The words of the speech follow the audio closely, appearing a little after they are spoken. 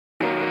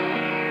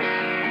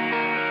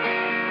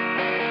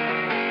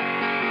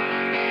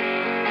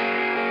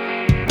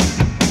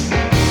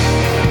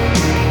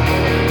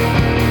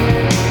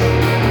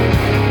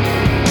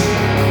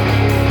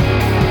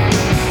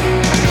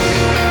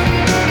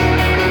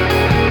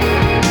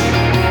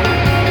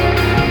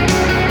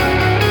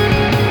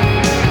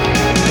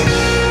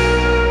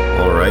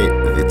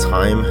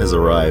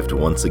arrived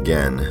once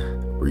again,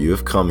 where you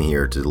have come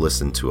here to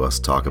listen to us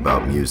talk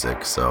about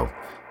music. So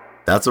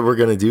that's what we're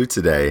going to do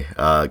today.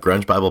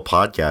 Grunge Bible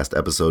Podcast,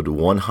 episode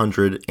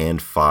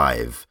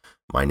 105.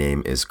 My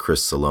name is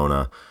Chris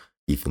Salona.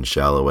 Ethan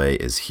Shalloway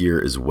is here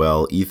as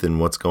well. Ethan,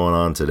 what's going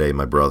on today,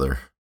 my brother?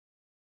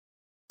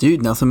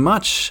 Dude, nothing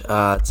much.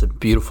 It's a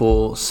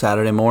beautiful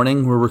Saturday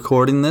morning. We're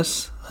recording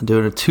this. I'm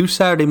doing 2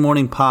 Saturday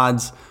morning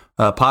pod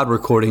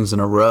recordings in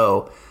a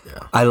row.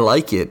 Yeah. I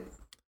like it.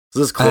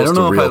 This is close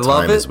to real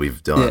time as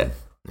we've done.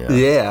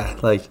 Yeah,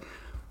 like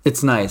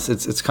it's nice.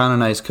 It's kind of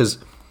nice because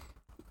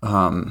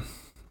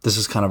this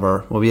is kind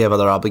of we have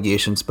other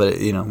obligations, but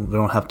we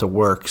don't have to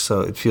work,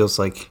 so it feels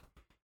like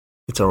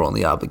it's our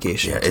only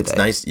obligation. Yeah, today. It's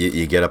nice.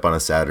 You get up on a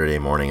Saturday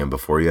morning, and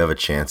before you have a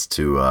chance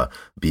to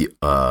be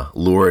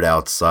lured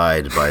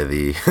outside by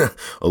the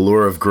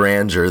allure of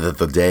grandeur that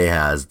the day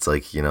has, it's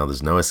like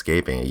there's no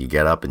escaping it. You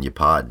get up and you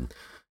pod.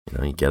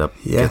 You get up,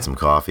 get some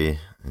coffee,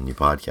 and you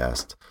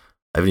podcast.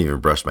 I haven't even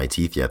brushed my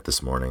teeth yet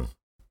this morning.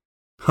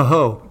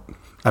 Oh,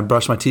 I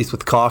brushed my teeth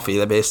with coffee,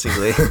 that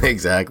basically.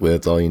 Exactly.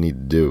 That's all you need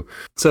to do.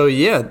 So,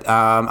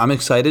 I'm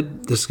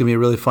excited. This is going to be a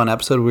really fun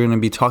episode. We're going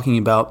to be talking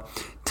about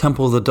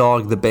Temple of the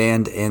Dog, the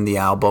band, and the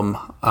album,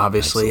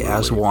 obviously,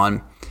 as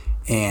one.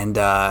 And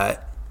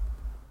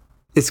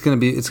it's going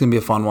to be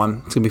a fun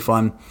one. It's going to be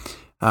fun.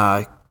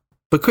 But,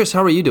 Chris,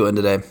 how are you doing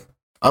today?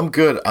 I'm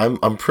good.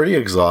 I'm pretty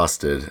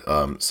exhausted.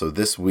 So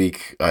this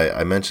week,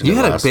 I mentioned you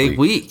had a big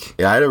week.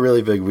 Yeah, I had a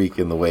really big week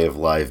in the way of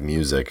live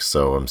music.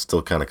 So I'm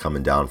still kind of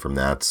coming down from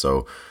that.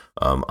 So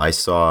I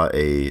saw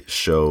a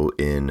show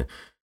in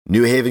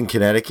New Haven,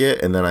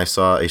 Connecticut, and then I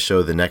saw a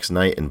show the next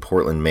night in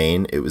Portland,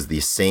 Maine. It was the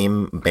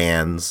same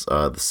bands,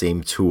 the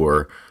same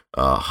tour: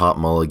 Hot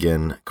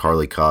Mulligan,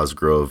 Carly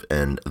Cosgrove,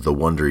 and The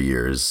Wonder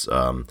Years.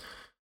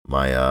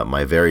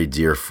 My very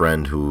dear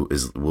friend who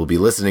will be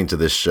listening to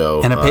this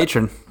show and a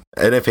patron.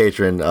 And a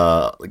patron,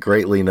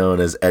 greatly known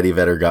as Eddie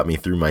Vedder, got me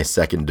through my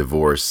second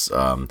divorce.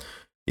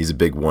 He's a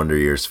big Wonder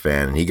Years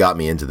fan, and he got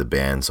me into the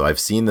band. So I've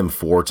seen them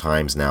 4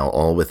 times now,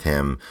 all with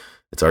him.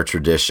 It's our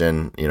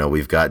tradition.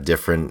 We've got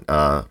different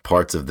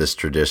parts of this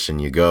tradition.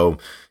 You go,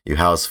 you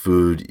house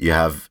food, you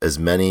have as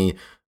many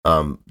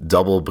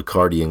double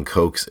Bacardi and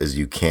Cokes as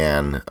you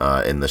can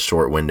in the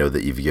short window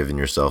that you've given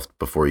yourself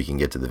before you can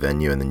get to the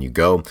venue. And then you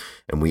go,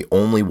 and we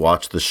only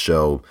watch the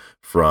show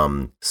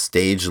from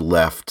stage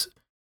left,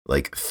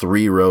 like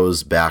 3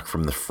 rows back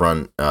from the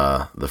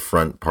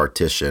front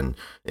partition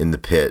in the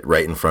pit,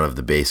 right in front of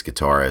the bass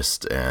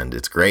guitarist, and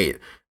it's great.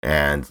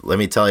 And let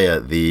me tell you,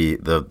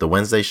 the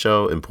Wednesday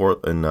show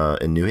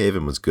in New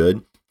Haven was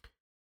good,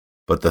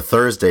 but the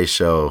Thursday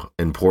show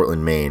in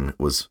Portland, Maine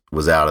was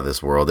out of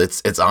this world.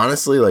 It's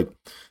honestly like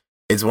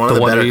it's one of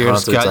the better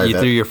concerts. Got you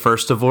through your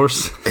first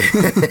divorce.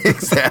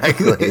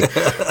 Exactly,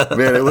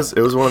 man. It was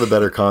one of the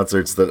better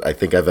concerts that I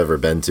think I've ever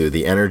been to.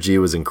 The energy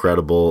was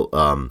incredible.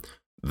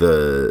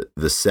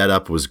 The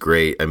setup was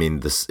great. I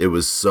mean, it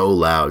was so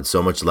loud,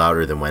 so much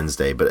louder than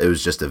Wednesday, but it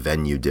was just a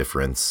venue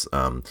difference.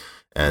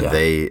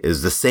 It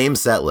was the same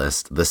set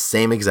list, the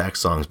same exact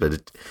songs, but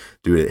it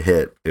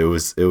hit. It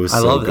was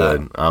so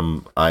good.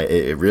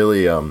 It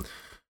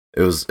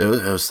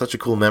was such a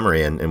cool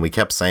memory, and we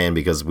kept saying,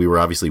 because we were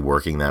obviously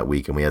working that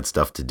week and we had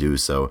stuff to do,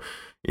 so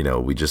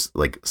we just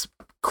like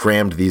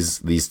crammed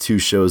these 2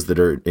 shows that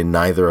are in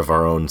neither of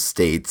our own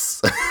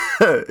states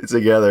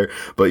together.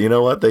 But you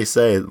know what they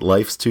say,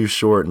 life's too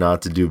short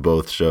not to do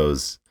both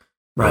shows.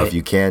 Right. If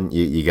you can,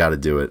 you got to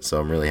do it. So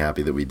I'm really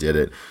happy that we did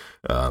it.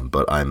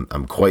 But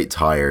I'm quite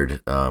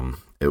tired.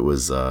 It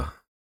was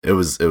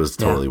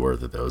totally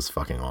worth it. That was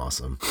fucking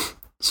awesome.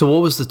 So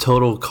what was the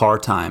total car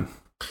time?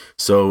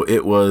 So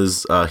it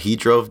was, he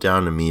drove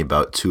down to me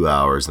about 2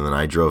 hours, and then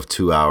I drove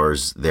 2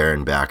 hours there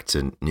and back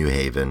to New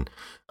Haven.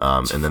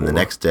 And then the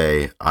next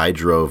day, I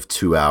drove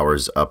 2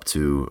 hours up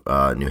to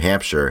New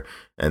Hampshire,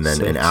 and then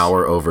 6. an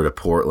hour over to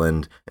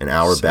Portland, an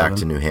hour 7. back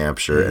to New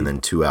Hampshire, 8. and then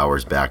 2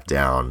 hours back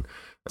down.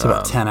 It's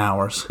about 10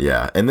 hours.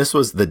 Yeah, and this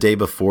was the day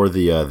before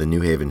the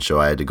New Haven show.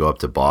 I had to go up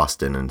to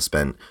Boston and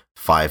spent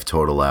 5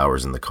 total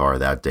hours in the car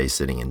that day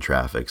sitting in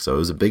traffic. So it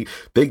was a big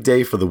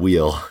day for the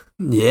wheel.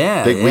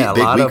 Yeah, big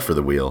week for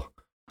the wheel.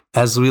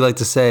 As we like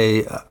to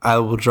say, I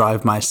will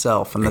drive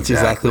myself, and that's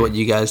exactly what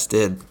you guys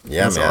did.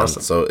 Yeah, that's man.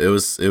 Awesome. So it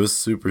was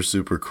super,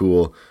 super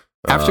cool.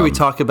 After we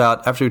talk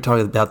about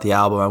the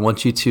album, I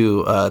want you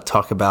to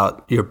talk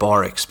about your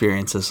bar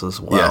experiences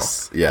as well.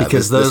 Yes, yeah,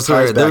 because those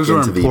were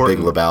important. The Big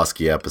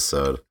Lebowski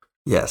episode.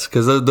 Yes,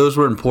 because those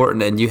were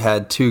important, and you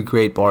had 2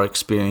 great bar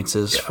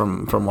experiences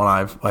from what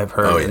I've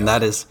heard, and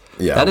that is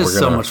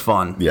so much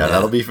fun. Yeah,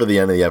 that'll be for the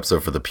end of the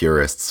episode for the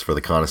purists, for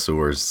the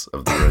connoisseurs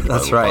of the.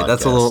 That's right. Podcast.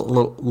 That's a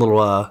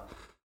little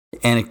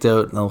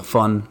anecdote, a little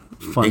fun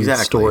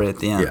story at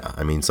the end. Yeah,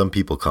 I mean, some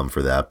people come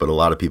for that, but a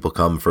lot of people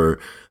come for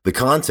the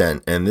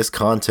content, and this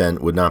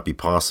content would not be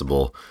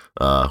possible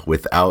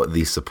without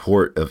the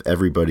support of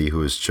everybody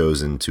who has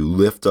chosen to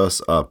lift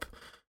us up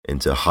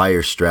into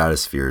higher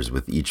stratospheres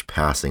with each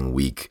passing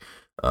week.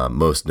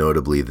 Most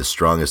notably, the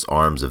strongest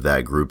arms of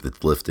that group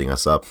that's lifting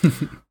us up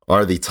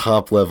are the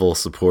top level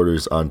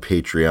supporters on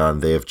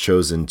Patreon. They have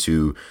chosen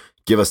to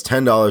give us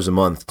 $10 a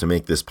month to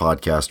make this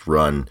podcast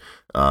run.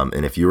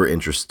 And if you are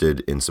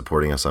interested in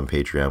supporting us on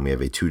Patreon, we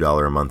have a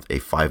 $2 a month, a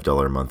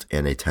 $5 a month,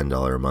 and a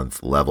 $10 a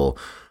month level.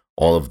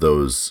 All of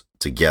those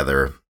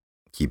together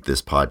keep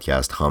this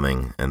podcast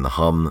humming, and the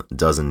hum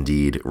does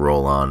indeed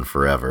roll on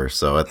forever.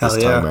 So at this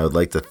time, I would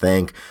like to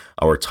thank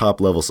our top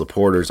level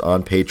supporters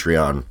on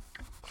Patreon,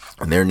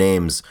 and their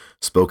names,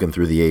 spoken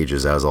through the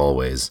ages as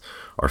always,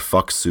 are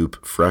Fuck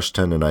Soup, Fresh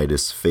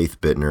Tendonitis, Faith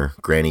Bittner,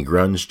 Granny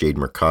Grunge, Jade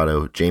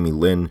Mercado, Jamie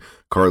Lynn,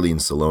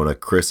 Carlene Salona,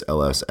 Chris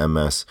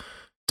LSMS,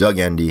 Doug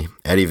Endy,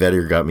 Eddie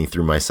Vedder got me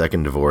through my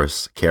second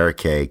divorce, Kara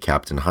K,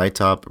 Captain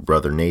Hightop,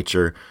 Brother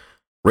Nature,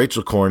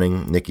 Rachel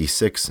Corning, Nikki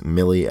Six,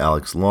 Millie,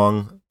 Alex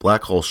Long,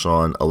 Black Hole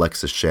Sean,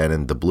 Alexis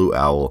Shannon, The Blue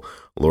Owl,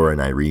 Laura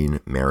and Irene,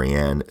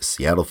 Marianne,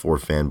 Seattle 4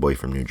 Fanboy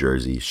from New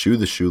Jersey, Shoe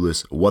the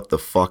Shoeless, What the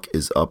Fuck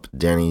is Up,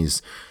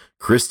 Denny's,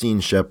 Christine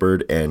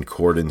Shepard, and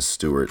Corden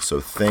Stewart. So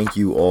thank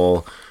you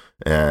all.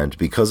 And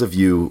because of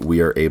you,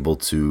 we are able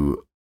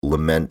to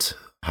lament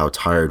how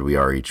tired we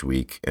are each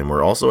week. And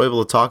we're also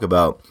able to talk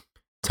about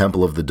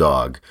Temple of the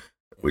Dog,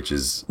 which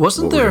is...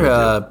 Wasn't there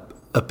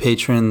a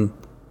patron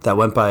that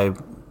went by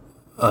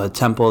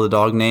Temple of the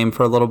Dog name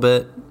for a little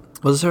bit?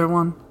 Was there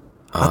one?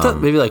 I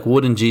thought maybe like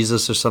Wooden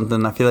Jesus or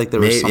something. I feel like there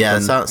was something. Yeah,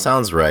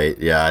 sounds right.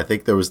 Yeah, I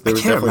think there was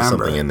definitely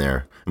something in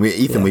there. I mean,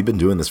 Ethan, we've been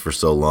doing this for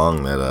so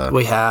long that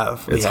we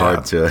have. It's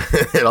hard to.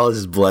 It all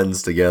just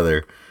blends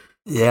together.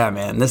 Yeah,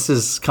 man. This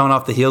is coming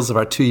off the heels of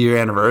our 2-year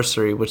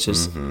anniversary, which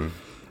is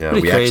yeah.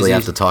 We crazy. Actually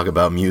have to talk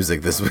about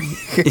music this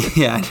week.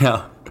 Yeah, I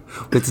know.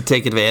 We have to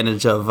take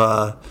advantage of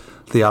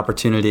the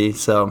opportunity.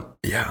 So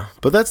yeah,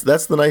 but that's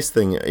the nice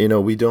thing.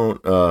 We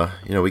don't.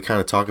 We kind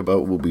of talk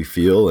about what we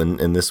feel,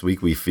 and this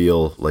week we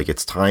feel like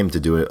it's time to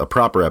do a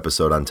proper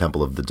episode on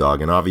Temple of the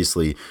Dog. And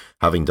obviously,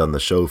 having done the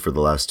show for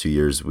the last 2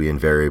 years, we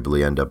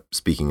invariably end up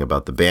speaking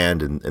about the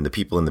band and the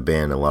people in the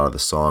band, and a lot of the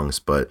songs.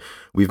 But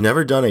we've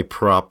never done a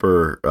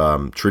proper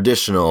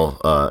traditional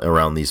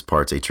around these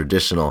parts, a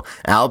traditional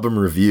album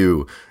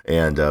review.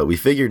 And we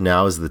figured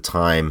now is the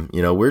time.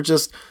 We're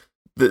just.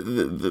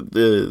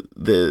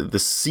 The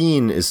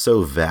scene is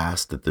so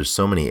vast that there's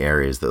so many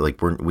areas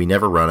that we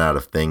never run out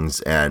of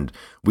things, and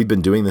we've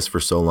been doing this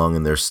for so long,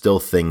 and there's still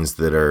things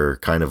that are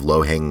kind of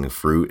low-hanging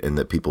fruit and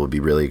that people would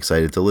be really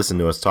excited to listen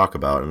to us talk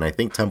about. And I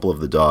think Temple of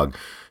the Dog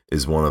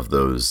is one of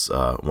those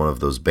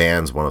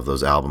bands, one of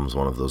those albums,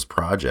 one of those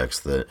projects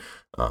that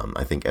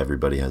I think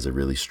everybody has a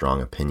really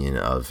strong opinion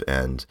of,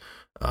 and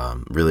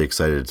really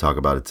excited to talk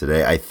about it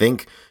today. I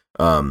think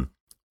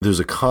there's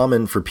a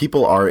common, for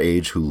people our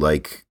age who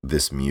like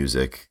this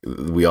music,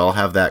 we all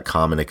have that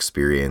common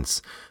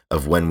experience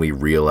of when we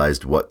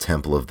realized what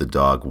Temple of the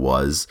Dog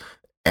was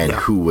and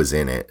who was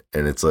in it.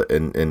 And it's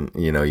and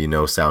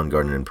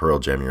Soundgarden and Pearl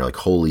Jam, and you're like,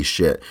 holy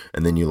shit.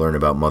 And then you learn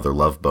about Mother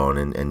Love Bone,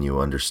 and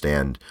you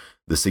understand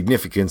the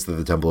significance that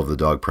the Temple of the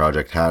Dog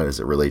project had as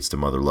it relates to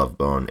Mother Love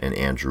Bone and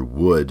Andrew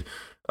Wood.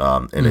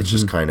 And it's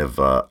just kind of,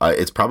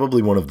 it's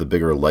probably one of the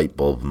bigger light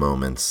bulb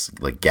moments,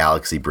 like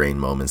galaxy brain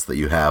moments that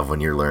you have when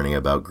you're learning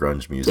about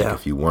grunge music,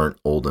 if you weren't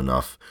old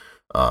enough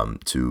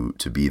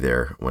to be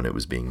there when it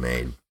was being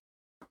made.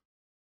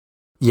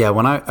 Yeah,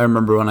 I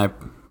remember when I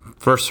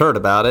first heard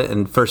about it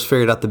and first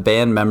figured out the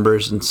band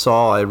members and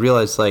I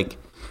realized like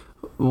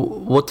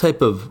what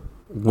type of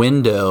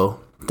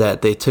window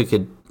that they took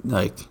it,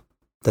 like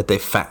that they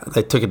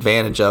took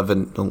advantage of,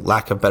 in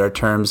lack of better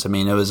terms. I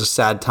mean, it was a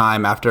sad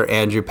time after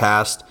Andrew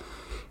passed,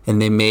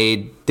 and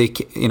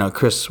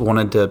Chris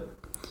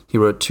he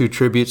wrote 2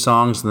 tribute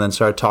songs and then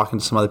started talking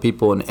to some other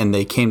people, and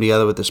they came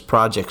together with this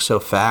project so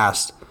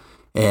fast,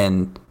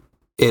 and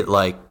it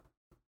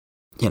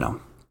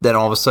then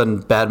all of a sudden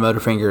Bad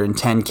Motorfinger and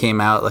 10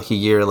 came out like a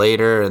year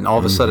later, and all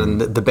of a sudden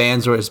the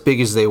bands were as big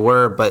as they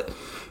were, but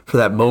for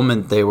that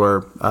moment they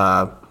were,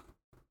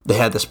 they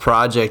had this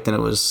project,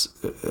 and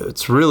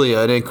it's really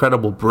an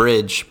incredible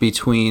bridge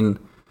between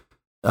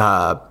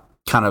the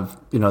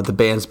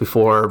bands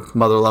before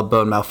Mother Love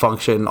Bone,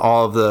 Malfunction,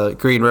 all of the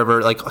Green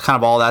River, like kind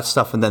of all that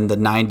stuff, and then the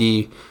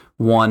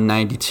 91,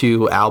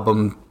 92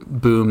 album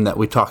boom that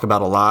we talk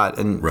about a lot.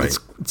 And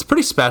it's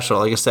pretty special.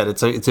 Like I said,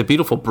 it's a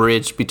beautiful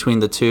bridge between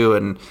the two,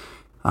 and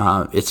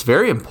it's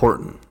very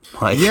important.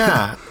 Like,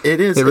 yeah,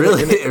 it is.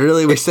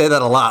 We say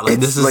that a lot.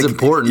 Like, this is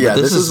important. Yeah,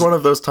 this is one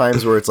of those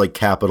times where it's like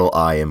capital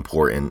I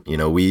important.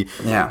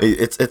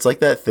 It's like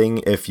that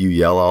thing. If you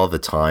yell all the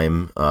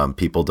time,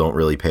 people don't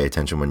really pay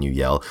attention when you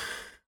yell.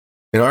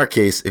 In our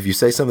case, if you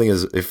say something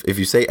if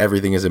you say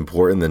everything is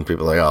important, then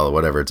people are like, oh,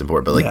 whatever, it's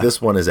important. But this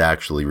one is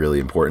actually really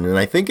important, and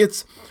I think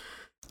it's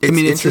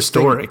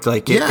historic.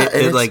 Like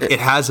it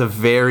has a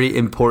very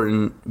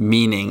important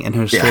meaning and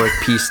historic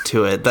piece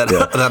to it that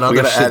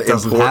other shit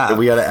doesn't have.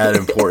 We got to add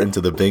important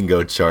to the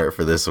bingo chart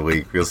for this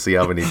week. We'll see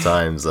how many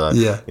times.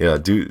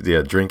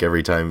 Drink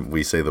every time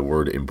we say the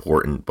word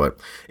important. But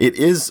it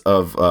is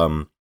of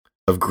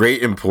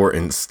great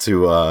importance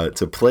to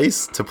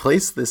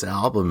place this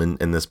album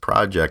in this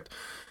project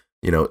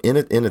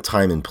in a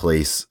time and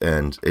place,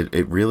 and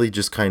it really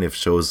just kind of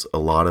shows a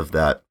lot of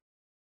that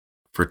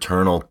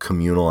fraternal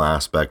communal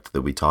aspect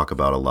that we talk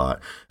about a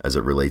lot as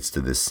it relates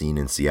to this scene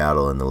in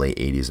Seattle in the late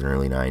 80s and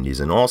early 90s,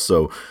 and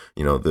also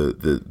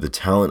the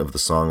talent of the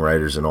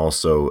songwriters, and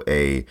also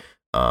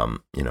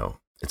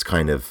it's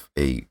kind of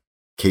a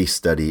case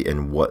study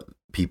in what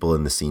people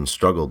in the scene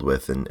struggled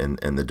with, and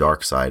the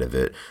dark side of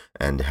it,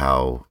 and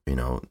how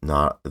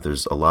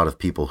there's a lot of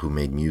people who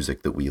made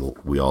music that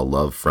we all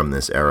love from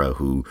this era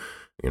who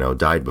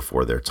died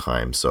before their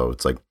time. So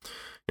it's like,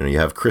 you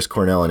have Chris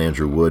Cornell and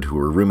Andrew Wood, who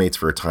were roommates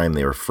for a time.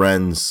 They were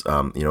friends.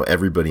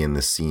 Everybody in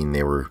the scene,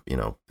 they were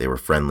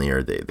friendly,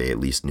 or they at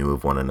least knew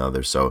of one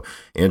another. So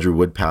Andrew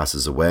Wood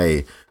passes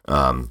away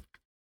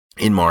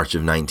in March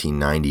of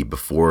 1990,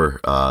 before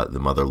the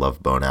Mother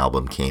Love Bone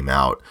album came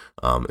out.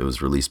 It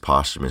was released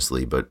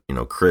posthumously, but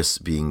Chris,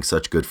 being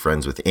such good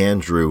friends with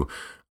Andrew,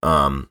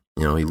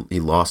 he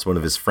lost one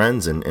of his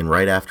friends, and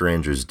right after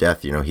Andrew's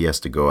death, he has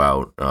to go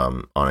out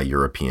on a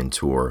European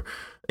tour.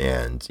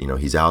 And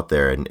he's out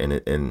there,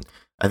 and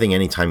I think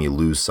anytime you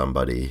lose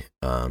somebody,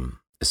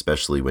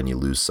 especially when you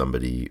lose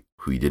somebody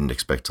who you didn't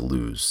expect to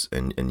lose,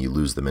 and you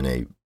lose them in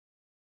a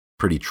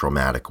pretty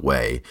traumatic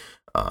way,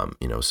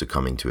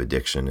 succumbing to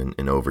addiction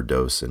and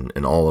overdose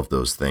and all of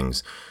those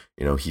things,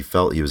 he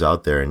felt he was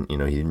out there, and he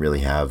didn't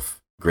really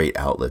have great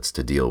outlets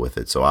to deal with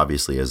it. So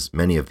obviously, as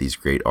many of these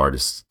great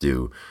artists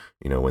do,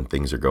 when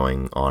things are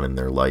going on in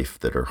their life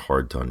that are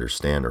hard to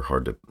understand or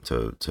hard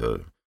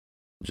to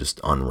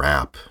just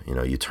unwrap,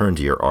 you turn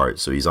to your art.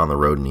 So he's on the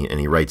road, and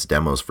he writes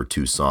demos for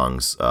 2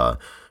 songs,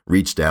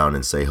 Reach Down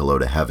and Say Hello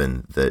to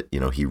Heaven, that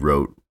he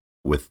wrote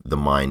with the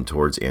mind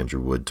towards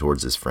Andrew Wood,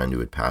 towards his friend who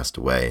had passed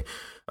away.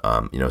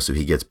 So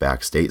he gets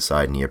back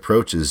stateside, and he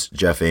approaches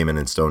Jeff Ament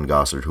and Stone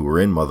Gossard, who were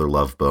in Mother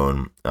Love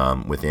Bone,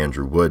 with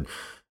Andrew Wood,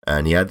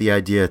 and he had the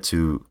idea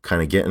to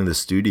kind of get into the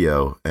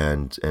studio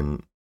and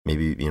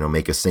maybe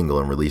make a single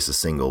and release a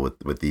single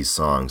with these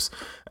songs.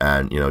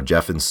 And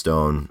Jeff and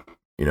Stone,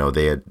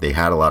 they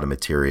had a lot of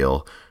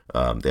material.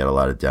 They had a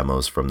lot of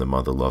demos from the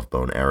Mother Love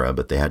Bone era,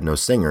 but they had no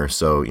singer.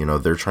 So,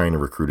 they're trying to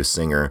recruit a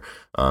singer,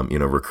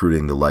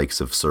 recruiting the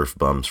likes of Surf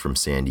Bums from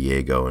San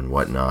Diego and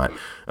whatnot.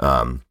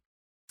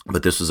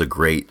 But this was a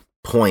great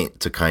point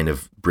to kind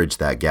of bridge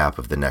that gap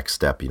of the next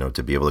step,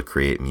 to be able to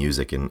create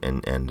music and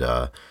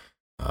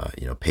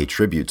pay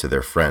tribute to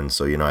their friends.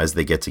 So, as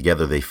they get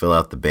together, they fill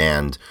out the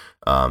band.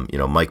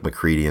 Mike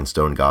McCready and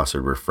Stone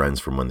Gossard were friends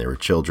from when they were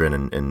children,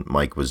 and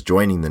Mike was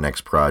joining the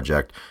next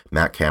project.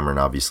 Matt Cameron,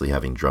 obviously,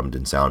 having drummed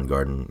in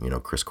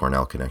Soundgarden, Chris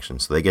Cornell connection.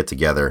 So they get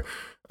together,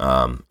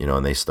 and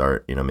they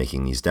start,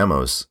 making these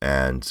demos,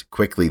 and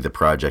quickly the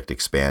project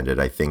expanded.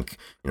 I think,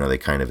 they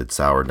kind of had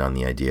soured on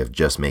the idea of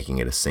just making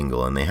it a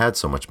single, and they had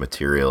so much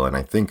material. And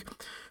I think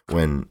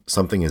when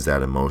something is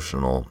that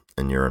emotional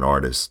and you're an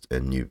artist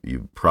and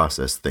you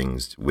process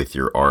things with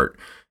your art,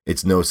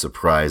 it's no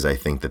surprise, I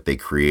think, that they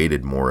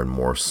created more and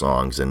more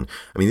songs. And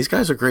I mean, these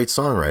guys are great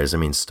songwriters. I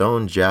mean,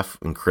 Stone, Jeff,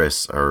 and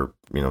Chris are,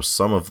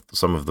 some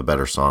of the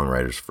better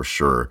songwriters for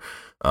sure.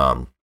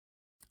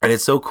 And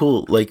it's so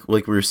cool, like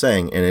we were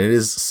saying, and it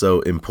is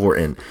so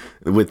important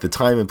with the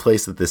time and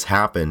place that this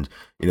happened.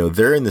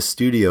 They're in the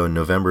studio in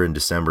November and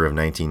December of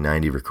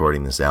 1990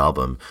 recording this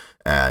album,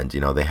 and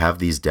they have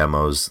these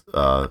demos.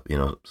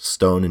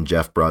 Stone and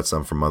Jeff brought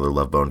some from Mother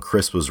Love Bone.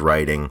 Chris was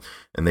writing,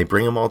 and they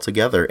bring them all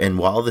together. And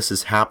while this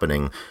is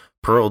happening,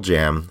 Pearl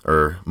Jam,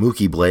 or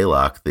Mookie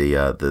Blaylock,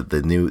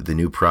 the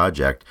new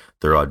project,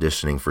 they're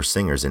auditioning for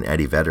singers, and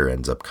Eddie Vedder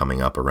ends up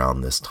coming up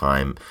around this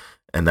time.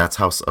 And that's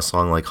how a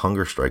song like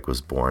Hunger Strike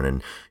was born.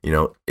 And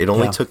it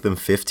only took them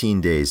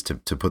 15 days to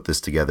put this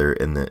together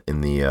in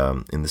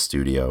the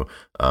studio.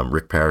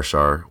 Rick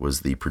Parashar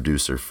was the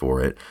producer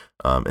for it,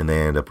 and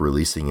they ended up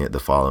releasing it the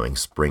following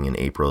spring in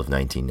April of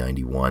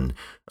 1991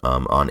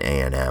 on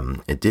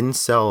A&M. It didn't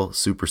sell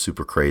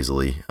super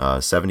crazily,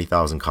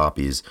 70,000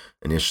 copies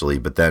initially,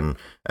 but then,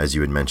 as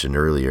you had mentioned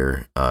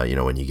earlier,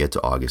 when you get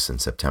to August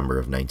and September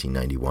of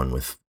 1991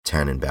 with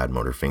 10 and Bad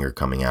Motor Finger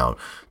coming out,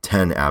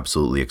 10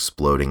 absolutely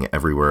exploding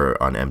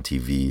everywhere on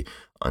MTV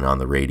and on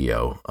the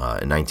radio.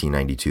 In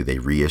 1992, they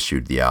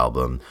reissued the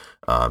album,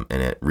 and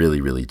it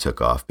really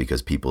took off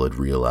because people had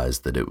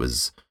realized that it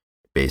was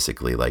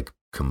basically like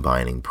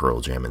combining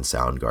Pearl Jam and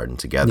Soundgarden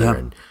together. Yeah.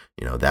 And,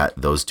 that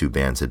those two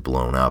bands had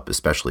blown up,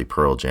 especially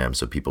Pearl Jam.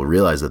 So people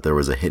realized that there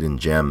was a hidden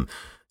gem.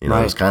 It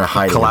was kind of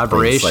hiding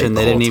collaboration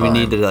they didn't even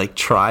need to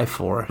try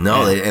for.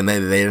 No, they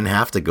didn't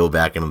have to go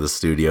back into the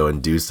studio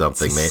and do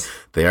something.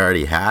 They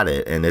already had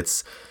it, and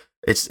it's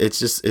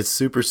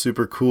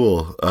super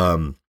cool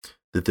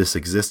that this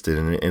existed,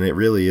 and it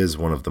really is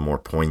one of the more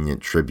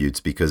poignant tributes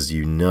because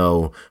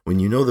when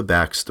you know the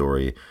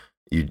backstory,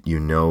 you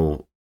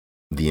know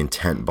the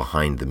intent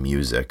behind the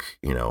music,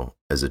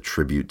 as a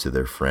tribute to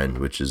their friend,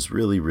 which is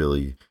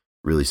really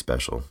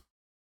special.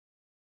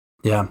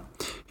 Yeah,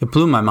 it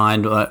blew my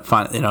mind,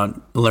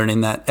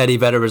 learning that Eddie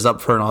Vedder was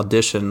up for an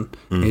audition.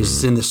 Mm-hmm. He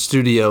was in the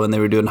studio and they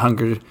were doing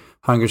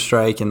Hunger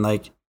Strike, and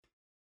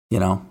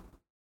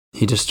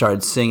he just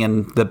started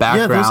singing the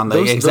background,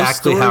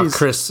 exactly how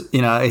Chris,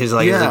 he's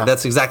like,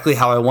 that's exactly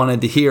how I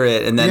wanted to hear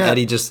it. And then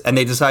Eddie and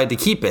they decided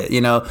to keep it,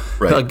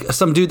 Right. Like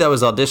some dude that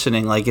was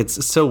auditioning, like,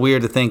 it's so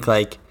weird to think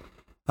like,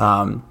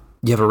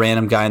 you have a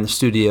random guy in the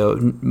studio,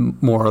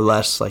 more or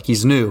less, like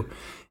he's new,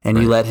 and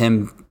you let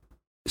him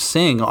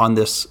sing on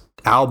this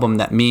album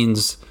that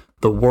means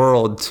the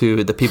world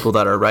to the people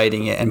that are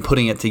writing it and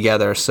putting it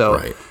together.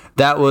 So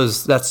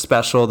that's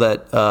special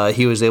that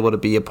he was able to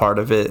be a part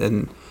of it,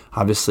 and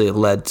obviously it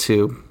led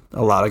to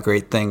a lot of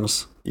great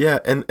things. Yeah,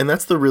 and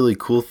that's the really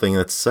cool thing.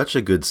 That's such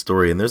a good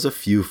story, and there's a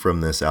few from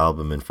this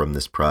album and from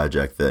this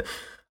project that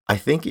I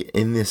think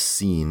in this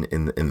scene,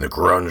 in the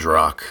grunge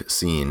rock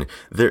scene,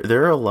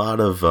 there are a lot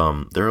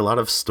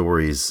of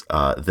stories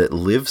that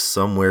live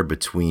somewhere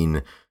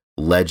between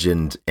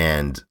legend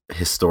and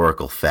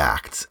historical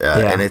fact,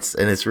 and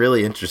it's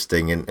really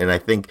interesting, and I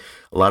think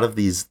a lot of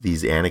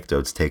these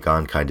anecdotes take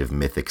on kind of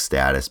mythic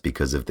status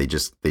because they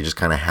just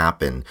kind of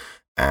happen,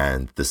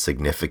 and the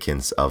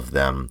significance of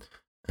them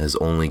has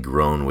only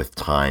grown with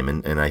time,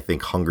 and I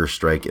think Hunger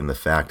Strike and the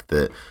fact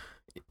that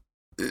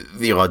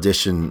the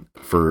audition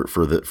for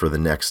the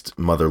next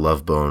Mother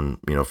Love Bone,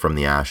 From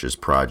the Ashes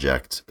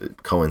project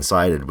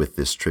coincided with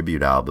this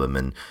tribute album,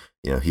 and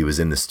he was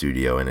in the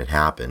studio and it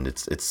happened.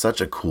 It's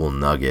such a cool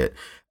nugget,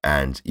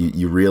 and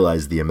you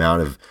realize the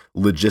amount of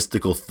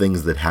logistical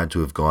things that had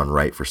to have gone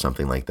right for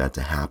something like that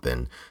to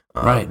happen.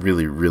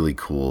 Really, really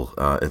cool.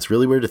 It's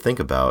really weird to think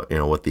about,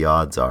 what the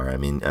odds are. I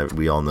mean,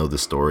 we all know the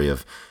story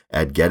of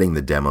Ed getting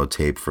the demo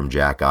tape from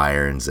Jack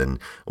Irons, and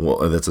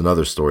that's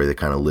another story that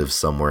kind of lives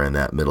somewhere in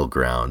that middle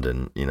ground.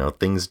 And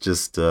things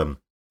just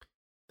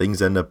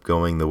things end up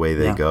going the way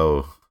they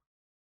go,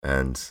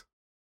 and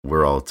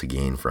we're all to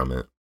gain from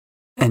it.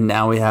 And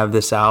now we have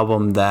this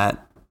album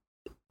that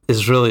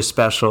is really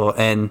special,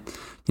 and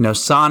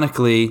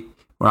sonically,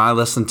 when I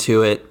listen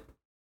to it,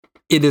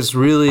 it is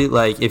really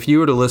like, if you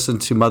were to listen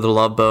to Mother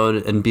Love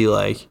Bone and be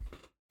like,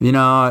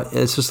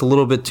 it's just a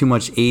little bit too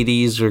much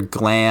 80s or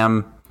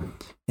glam,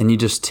 and you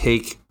just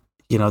take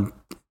the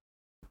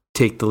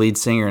lead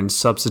singer and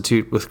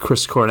substitute with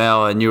Chris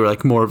Cornell, and you were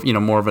like more of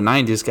a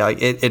 90s guy.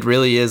 It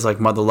really is like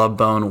Mother Love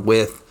Bone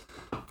with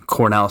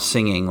Cornell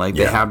singing. Like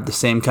they have the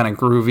same kind of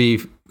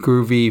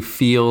groovy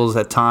feels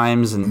at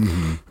times,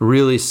 and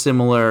really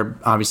similar,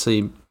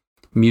 obviously,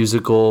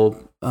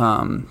 musical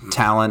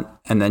talent.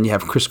 And then you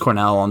have Chris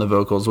Cornell on the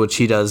vocals, which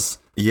he does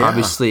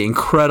obviously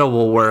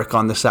incredible work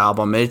on this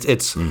album.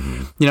 It's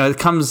it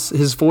comes,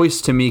 his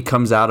voice to me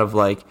comes out of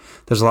like,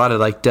 there's a lot of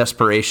like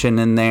desperation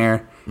in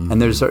there,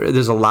 and there's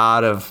a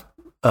lot of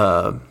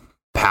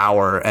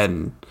power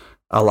and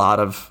a lot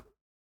of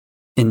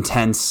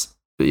intense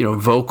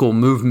vocal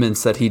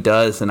movements that he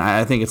does, and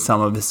I think it's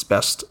some of his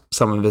best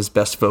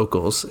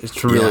vocals.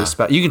 It's really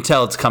special. You can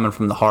tell it's coming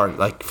from the heart,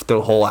 like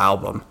the whole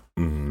album.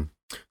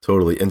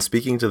 Totally. And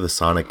speaking to the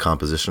sonic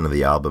composition of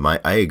the album, I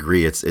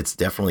agree. It's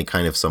definitely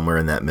kind of somewhere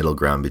in that middle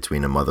ground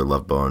between a Mother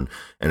Love Bone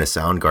and a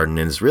Soundgarden,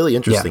 and it's really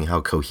interesting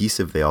how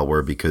cohesive they all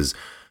were, because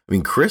I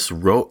mean, Chris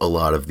wrote a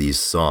lot of these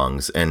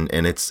songs, and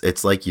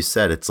it's like you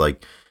said, it's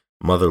like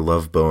Mother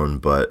Love Bone,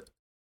 but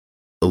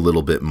a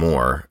little bit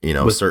more,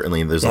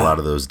 certainly there's a lot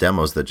of those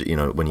demos that,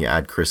 when you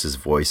add Chris's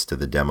voice to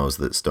the demos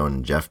that Stone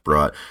and Jeff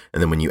brought,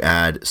 and then when you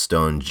add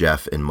Stone,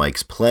 Jeff, and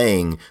Mike's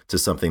playing to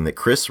something that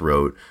Chris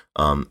wrote,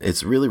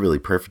 it's really, really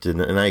perfect.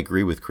 And I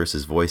agree with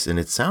Chris's voice, and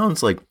it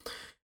sounds like,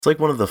 it's like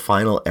one of the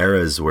final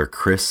eras where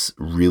Chris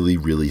really,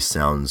 really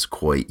sounds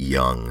quite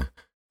young.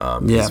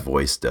 His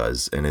voice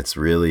does. And it's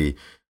really,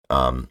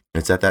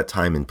 it's at that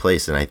time and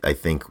place. And I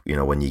think,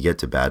 when you get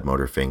to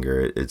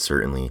Badmotorfinger, it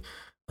certainly,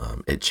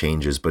 it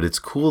changes, but it's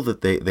cool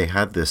that they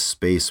had this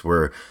space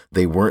where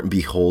they weren't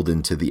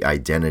beholden to the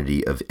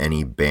identity of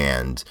any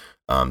band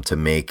to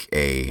make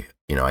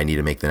I need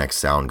to make the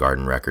next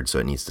Soundgarden record, so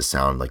it needs to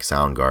sound like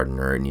Soundgarden,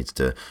 or it needs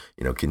to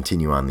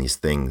continue on these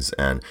things,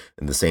 and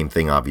the same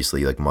thing,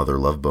 obviously, like Mother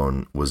Love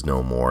Bone was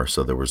no more,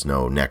 so there was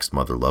no next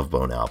Mother Love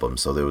Bone album,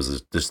 so there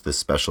was just this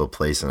special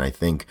place, and I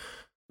think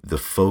the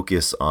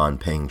focus on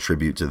paying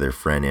tribute to their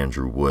friend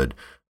Andrew Wood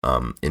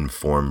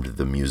informed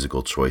the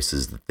musical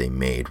choices that they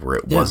made, where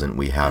it wasn't,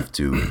 we have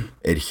to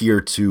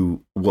adhere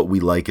to what we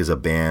like as a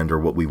band or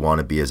what we want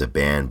to be as a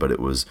band, but it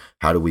was,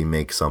 how do we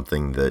make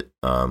something that,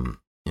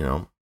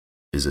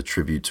 is a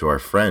tribute to our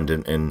friend.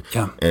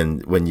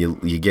 And when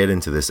you get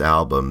into this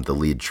album, the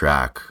lead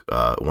track,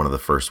 one of the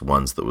first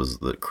ones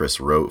that Chris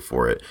wrote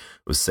for it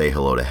was Say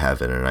Hello to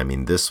Heaven. And I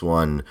mean, this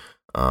one,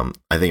 I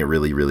think it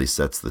really, really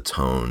sets the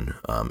tone.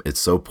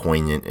 It's so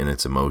poignant in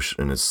its emotion,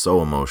 and it's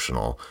so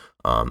emotional.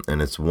 And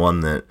it's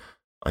one that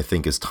I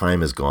think as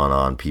time has gone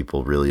on,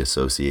 people really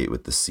associate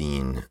with the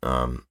scene,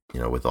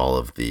 with all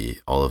of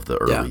the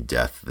early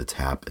death that's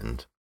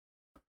happened.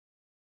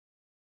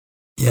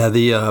 Yeah,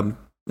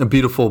 a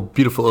beautiful,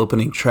 beautiful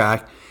opening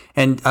track.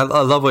 And I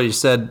love what you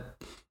said,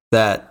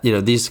 that,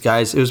 these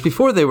guys, it was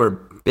before they were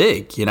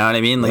big, you know what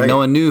I mean? Like, no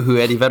one knew who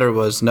Eddie Vedder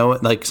was.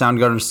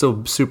 Soundgarden was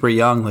still super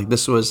young. Like,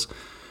 this was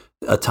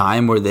a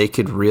time where they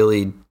could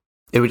really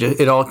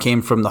it all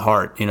came from the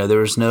heart. There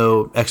was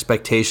no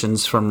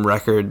expectations from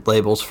record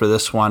labels for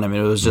this one. I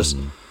mean, it was just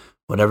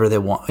whatever they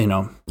want.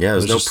 Yeah,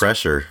 there's no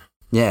pressure.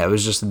 Yeah, it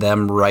was just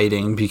them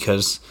writing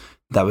because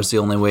that was the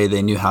only way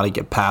they knew how to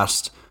get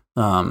past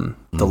the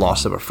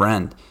loss of a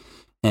friend.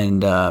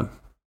 And the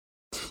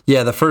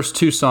first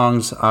two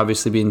songs,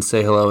 obviously being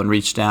 "Say Hello" and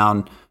 "Reach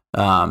Down,"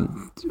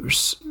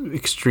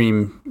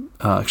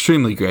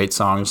 extremely great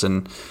songs.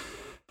 And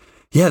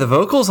yeah, the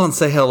vocals on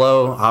 "Say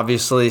Hello"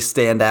 obviously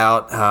stand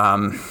out.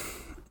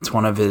 It's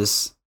one of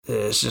his.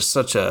 It's just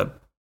such a.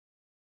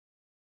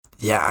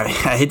 Yeah, I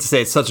hate to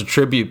say it's such a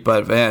tribute,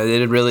 but man,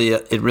 it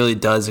really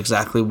does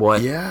exactly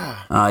what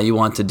you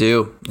want to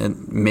do.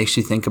 It makes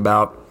you think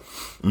about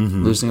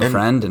losing a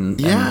friend, and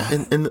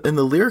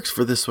the lyrics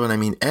for this one. I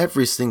mean,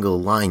 every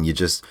single line, you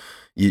just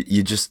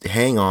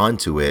hang on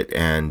to it,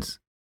 and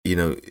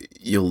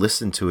you'll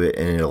listen to it,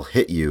 and it'll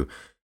hit you,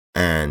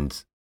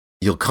 and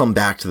you'll come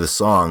back to the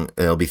song,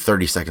 and it'll be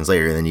 30 seconds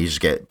later, and then you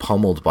just get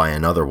pummeled by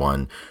another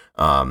one.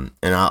 And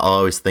I'll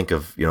always think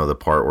of, the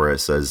part where it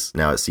says,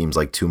 "Now it seems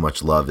like too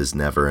much love is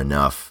never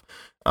enough."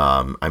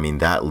 I mean,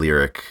 that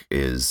lyric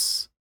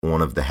is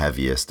one of the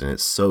heaviest, and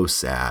it's so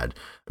sad.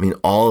 I mean,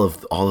 all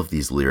of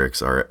these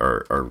lyrics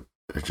are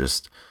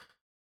just,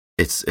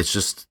 it's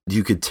just,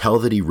 you could tell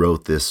that he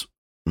wrote this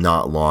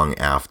not long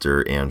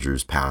after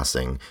Andrew's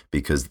passing,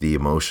 because the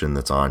emotion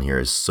that's on here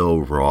is so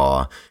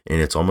raw, and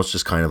it's almost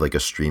just kind of like a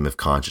stream of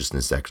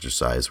consciousness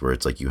exercise, where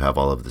it's like you have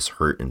all of this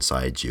hurt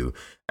inside you,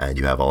 and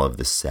you have all of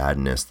this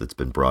sadness that's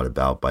been brought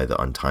about by the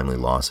untimely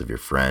loss of your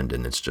friend,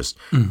 and it's just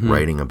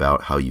writing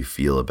about how you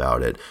feel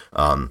about it.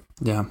 And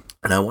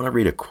I want to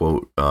read a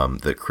quote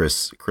that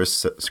Chris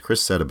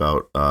said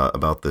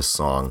about this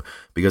song,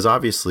 because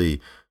obviously,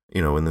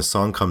 when the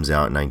song comes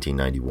out in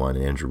 1991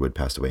 and Andrew Wood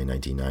passed away in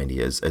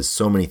 1990, as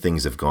so many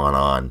things have gone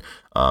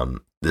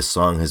on, this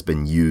song has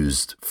been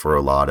used for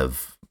a lot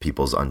of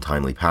people's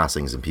untimely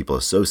passings, and people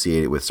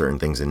associate it with certain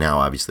things. And now,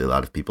 obviously, a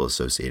lot of people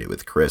associate it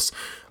with Chris.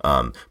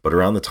 But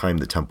around the time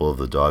that Temple of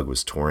the Dog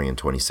was touring in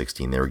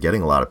 2016, they were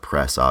getting a lot of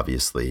press,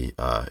 obviously,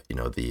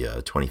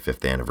 the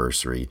 25th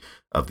anniversary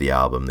of the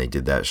album. They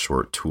did that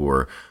short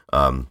tour.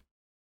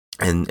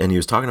 And he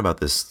was talking about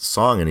this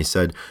song, and he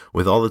said,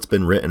 "With all that's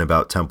been written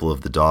about Temple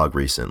of the Dog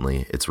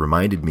recently, it's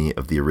reminded me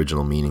of the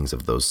original meanings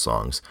of those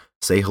songs.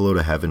 Say Hello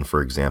to Heaven,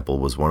 for example,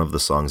 was one of the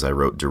songs I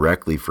wrote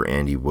directly for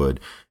Andy Wood,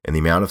 and the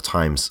amount of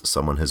times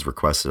someone has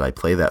requested I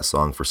play that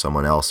song for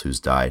someone else who's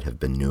died have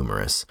been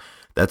numerous.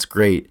 That's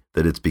great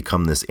that it's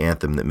become this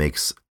anthem that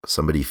makes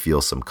somebody feel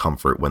some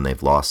comfort when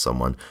they've lost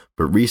someone,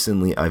 but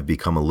recently I've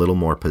become a little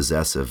more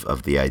possessive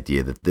of the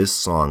idea that this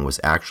song was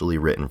actually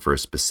written for a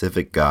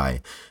specific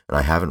guy, and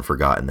I haven't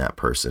forgotten that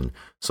person.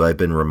 So I've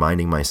been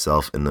reminding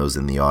myself and those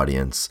in the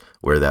audience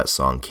where that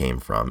song came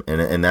from."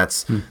 And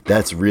that's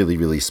really,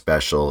 really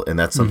special, and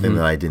that's something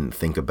that I didn't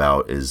think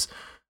about is,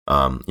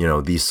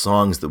 these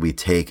songs that we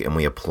take and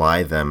we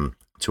apply them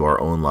to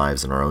our own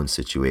lives and our own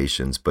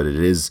situations, but it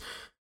is,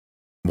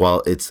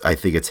 while I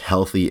think it's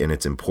healthy and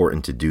it's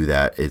important to do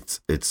that,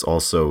 it's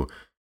also,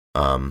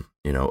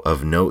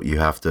 of note, you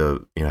have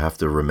to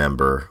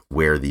remember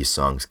where these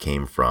songs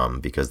came from,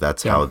 because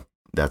that's one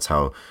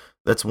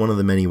of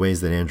the many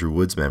ways that Andrew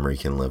Wood's memory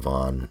can live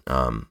on,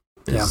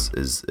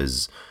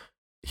 is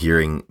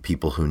hearing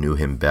people who knew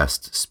him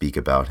best speak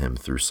about him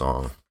through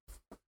song.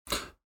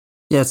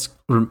 Yeah,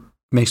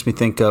 makes me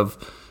think of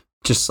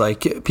just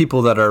like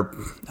people that are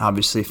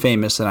obviously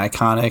famous and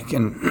iconic,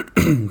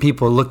 and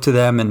people look to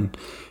them and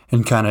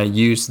kind of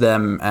use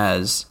them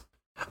as,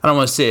 I don't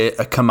want to say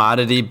a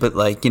commodity, but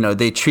like,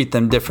 they treat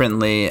them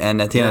differently.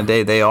 And at the end of the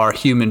day, they are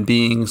human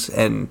beings.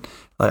 And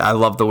like, I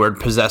love the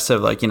word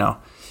possessive. Like,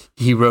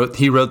 he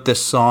wrote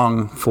this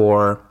song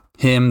for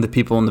him, the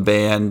people in the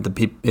band, the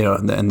people,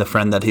 and the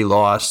friend that he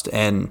lost.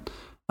 And,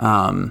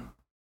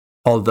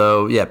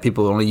 although,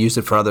 people only use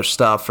it for other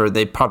stuff, or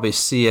they probably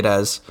see it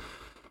as,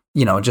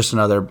 just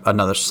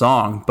another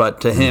song, but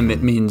to him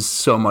it means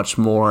so much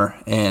more.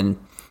 And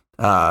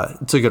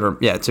it's a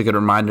good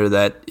reminder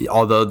that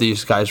although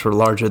these guys were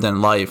larger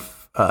than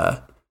life,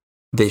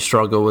 they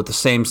struggle with the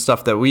same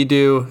stuff that we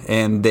do,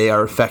 and they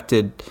are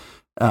affected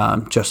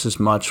just as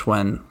much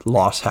when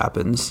loss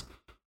happens.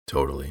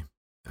 Totally,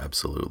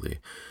 absolutely.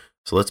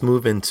 So let's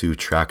move into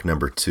track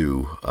number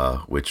 2,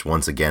 which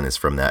once again is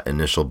from that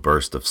initial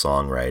burst of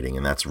songwriting,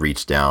 and that's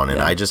 "Reach Down." And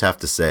I just have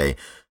to say,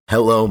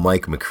 hello,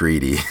 Mike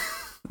McCready.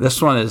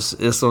 This one's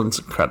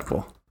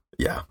incredible.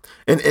 Yeah,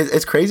 and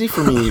it's crazy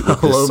for me. With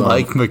Hello, this song.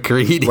 Mike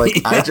McCready.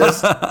 Like, I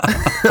just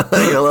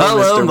hello,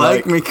 Mr.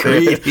 Mike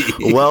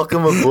McCready.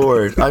 Welcome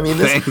aboard. I mean,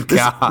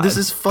 this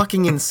is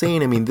fucking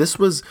insane. I mean, this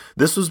was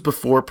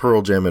before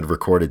Pearl Jam had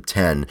recorded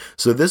 10,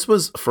 so this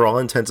was, for all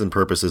intents and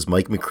purposes,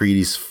 Mike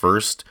McCready's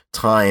first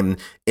time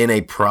in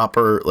a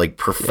proper, like,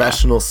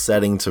 professional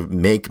setting to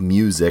make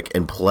music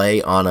and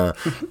play on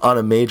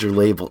a major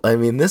label. I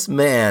mean, this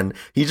man,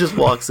 he just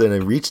walks in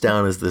and Reach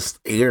Down as this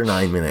 8 or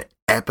 9 minute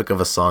epic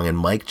of a song, and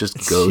Mike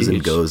just goes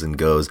and goes and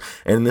goes.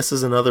 And this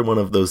is another one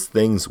of those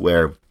things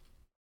where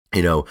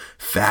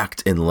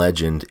fact and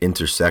legend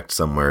intersect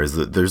somewhere. Is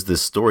that there's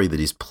this story that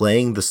he's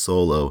playing the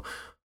solo,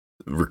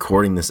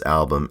 recording this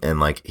album, and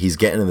like he's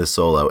getting into the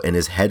solo and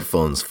his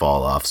headphones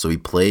fall off, so he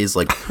plays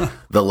like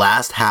the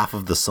last half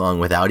of the song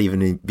without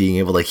even being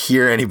able to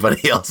hear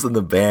anybody else in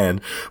the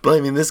band. But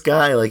I mean, this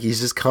guy, like,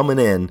 he's just coming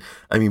in.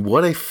 I mean,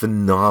 what a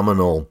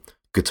phenomenal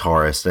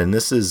guitarist. And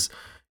this is,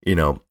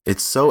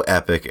 it's so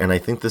epic, and I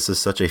think this is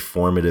such a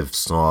formative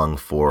song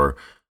for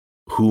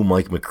who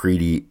Mike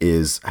McCready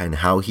is and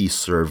how he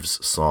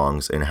serves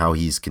songs and how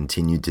he's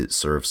continued to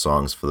serve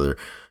songs for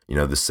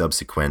the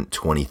subsequent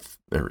 20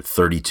 or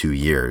 32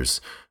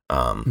 years.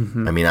 I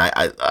mean,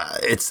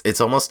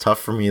 it's almost tough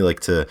for me like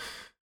to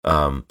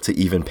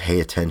even pay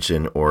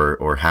attention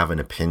or have an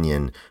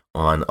opinion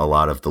on a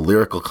lot of the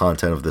lyrical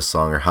content of this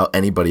song or how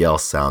anybody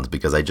else sounds,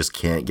 because I just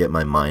can't get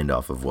my mind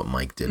off of what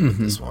Mike did with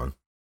this one.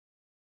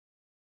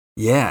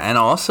 Yeah, and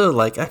also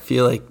like I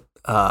feel like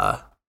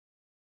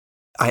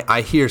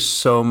I hear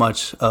so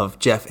much of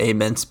Jeff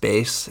Amen's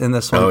bass in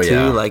this one too.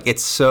 Yeah. Like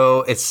it's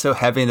so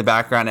heavy in the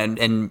background,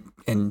 and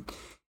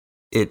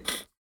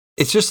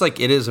it's just like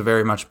it is a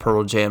very much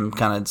Pearl Jam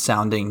kind of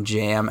sounding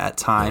jam at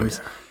times.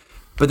 Oh, yeah.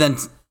 But then,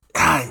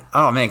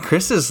 oh man,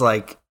 Chris is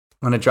like,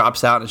 when it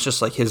drops out, it's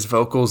just like his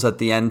vocals at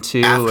the end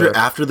too.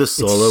 After the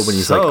solo, when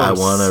he's so like, I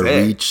want to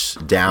reach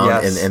down,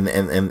 yes.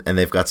 and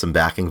they've got some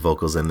backing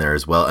vocals in there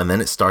as well, and then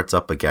it starts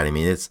up again. I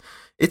mean,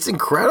 it's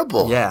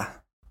incredible. Yeah,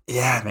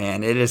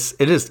 man, it is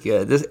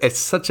good. It's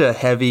such a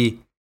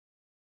heavy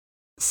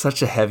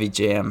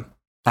jam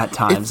at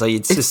times.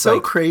 It's just so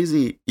like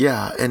crazy.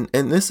 Yeah, and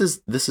this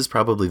is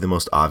probably the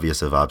most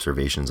obvious of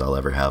observations I'll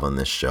ever have on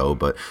this show,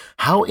 but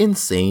how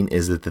insane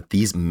is it that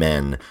these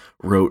men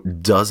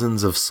wrote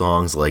dozens of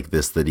songs like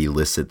this that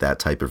elicit that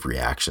type of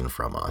reaction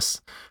from us?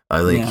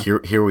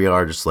 Here we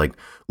are, just like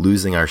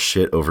losing our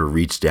shit over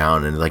Reach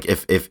Down, and like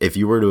if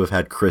you were to have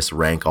had Chris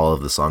rank all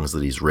of the songs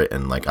that he's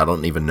written, like I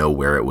don't even know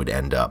where it would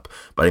end up.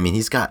 But I mean,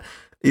 this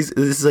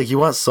is like, you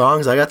want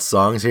songs? I got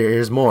songs here.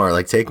 Here's more.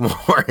 Like, take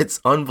more. It's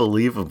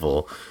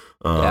unbelievable.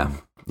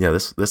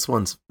 This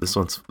one's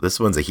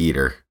a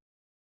heater.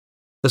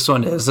 This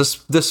one is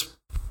this.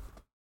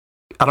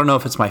 I don't know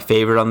if it's my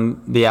favorite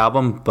on the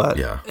album, but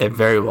it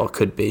very well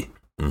could be.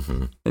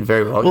 Mm-hmm. It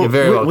very well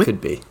could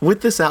be.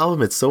 With this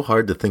album, it's so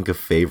hard to think of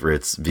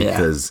favorites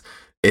because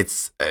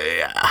it's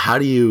how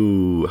do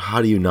you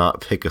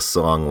not pick a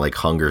song like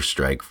Hunger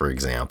Strike, for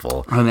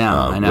example? I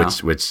know.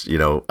 Which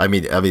I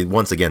mean,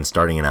 once again,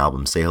 starting an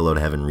album, Say Hello to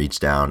Heaven, Reach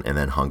Down, and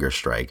then Hunger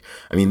Strike.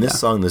 I mean, this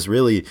song, there's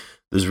really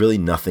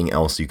nothing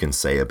else you can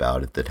say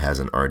about it that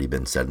hasn't already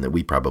been said and that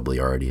we probably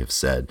already have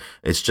said.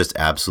 It's just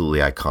absolutely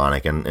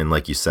iconic, and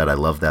like you said, I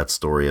love that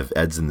story of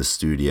Ed's in the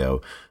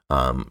studio,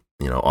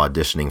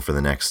 auditioning for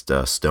the next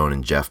Stone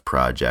and Jeff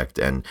project,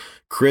 and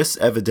Chris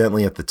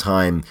evidently at the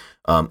time,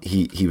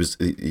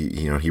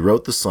 he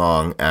wrote the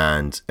song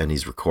and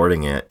he's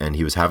recording it, and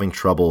he was having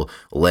trouble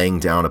laying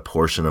down a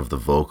portion of the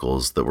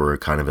vocals that were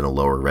kind of in a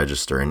lower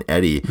register. And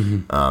Eddie,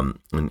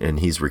 and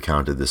he's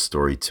recounted this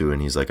story too,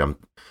 and he's like,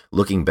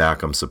 looking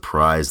back, I'm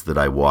surprised that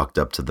I walked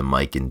up to the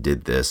mic and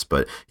did this,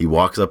 but he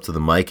walks up to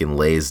the mic and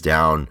lays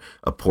down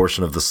a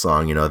portion of the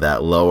song,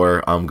 that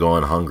lower I'm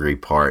going hungry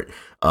part.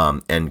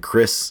 And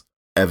Chris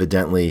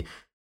evidently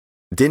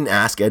didn't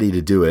ask Eddie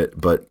to do it,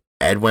 but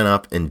Ed went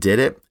up and did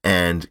it,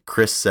 and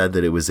Chris said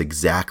that it was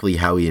exactly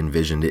how he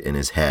envisioned it in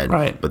his head,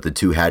 right. But the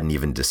two hadn't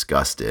even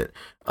discussed it.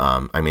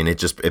 I mean,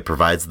 it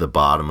provides the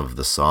bottom of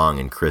the song,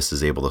 and Chris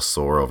is able to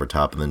soar over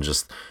top, and then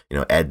just,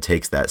 Ed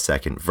takes that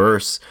second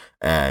verse,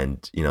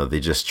 and, they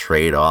just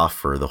trade off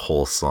for the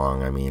whole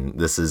song. I mean,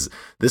 this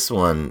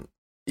one,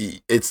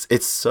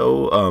 it's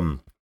so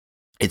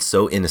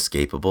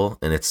inescapable,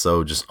 and it's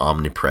so just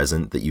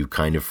omnipresent that you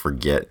kind of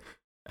forget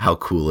how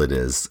cool it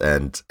is,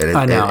 and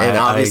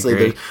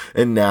obviously,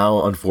 and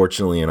now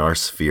unfortunately in our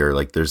sphere,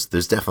 like there's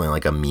definitely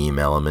like a meme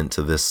element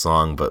to this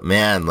song, but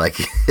man, like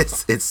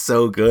it's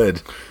so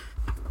good,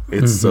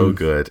 so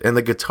good, and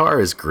the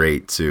guitar is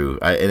great too,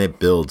 and it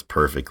builds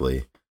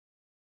perfectly.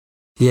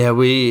 Yeah,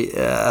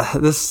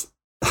 this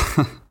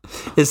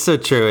it's so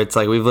true. It's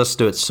like we've listened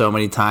to it so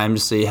many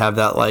times, so you have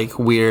that like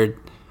weird,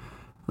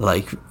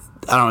 like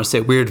I don't want to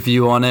say weird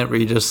view on it, where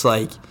you just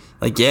like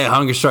yeah,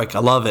 Hunger Strike, I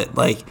love it.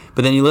 Like,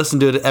 but then you listen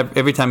to it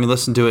every time you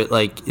listen to it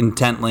like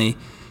intently,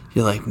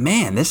 you're like,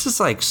 man, this is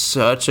like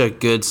such a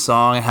good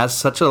song. It has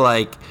such a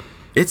like,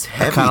 it's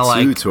heavy too,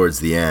 like,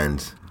 towards the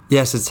end.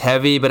 Yes, it's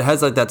heavy, but it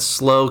has like that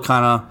slow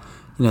kind of,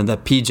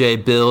 that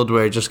PJ build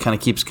where it just kind of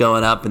keeps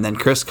going up, and then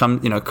Chris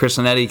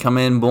and Eddie come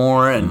in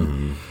more,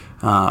 and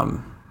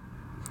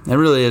it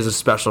really is a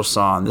special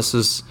song. This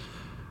is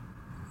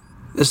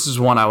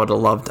one I would have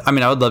loved. I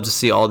mean, I would love to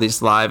see all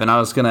these live, and I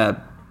was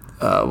gonna.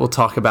 We'll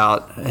talk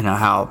about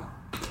how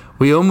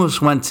we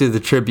almost went to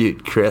the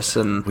tribute, Chris,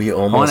 and I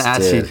want to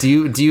ask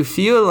you: Do you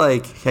feel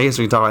like? I guess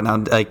we can talk about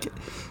now. Like,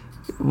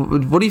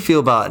 what do you feel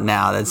about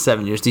now? That's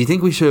 7 years. Do you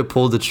think we should have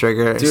pulled the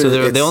trigger? Dude,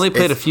 so they only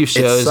played a few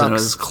shows, and it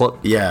was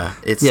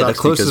the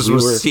closest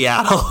was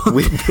Seattle.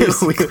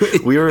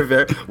 we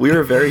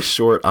were very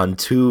short on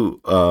two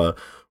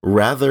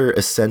rather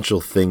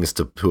essential things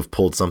to have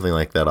pulled something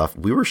like that off.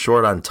 We were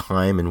short on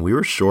time and we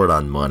were short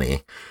on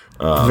money.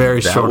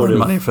 Very short on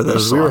money for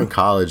this song. We were in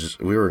college.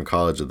 We were in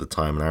college at the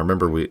time, and I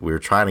remember we were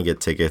trying to get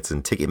tickets,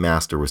 and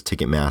Ticketmaster was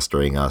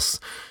Ticketmastering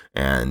us,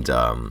 and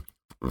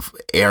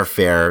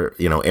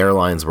airfare,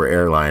 airlines were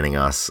airlining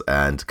us,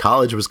 and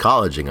college was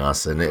colleging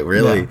us, and it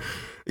really,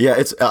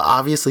 it's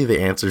obviously the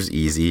answer's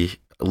easy.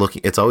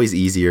 It's always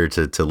easier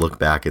to look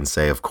back and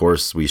say, of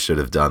course we should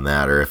have done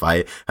that, or if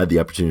I had the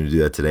opportunity to do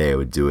that today, I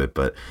would do it.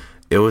 But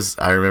do you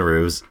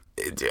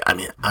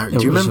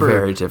remember?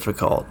 Very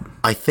difficult.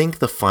 I think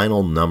the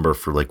final number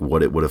for like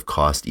what it would have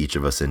cost each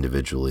of us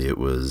individually, it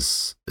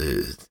was.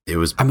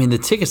 I mean, the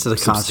tickets to the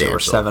concert were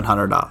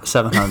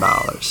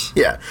 $700.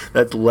 Yeah,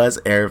 that's less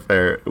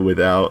airfare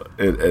without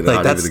and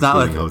like, not even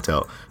including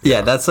hotel.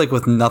 Yeah, that's like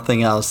with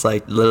nothing else.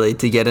 Like literally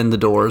to get in the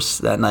doors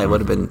that night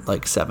would have been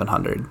like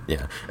 $700.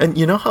 Yeah, and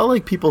you know how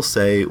like people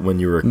say when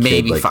you were a kid,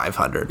 maybe like,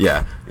 $500.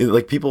 Yeah,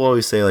 like people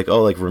always say like,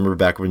 oh, like remember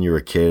back when you were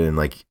a kid and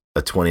like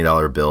a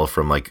 $20 bill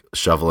from like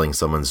shoveling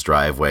someone's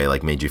driveway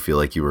like made you feel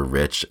like you were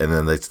rich, and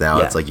then it's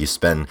like you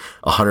spend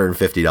 $150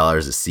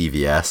 at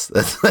CVS.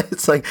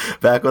 It's like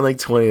back when like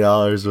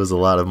 $20 was a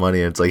lot of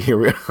money, and it's like here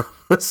we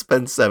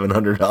spend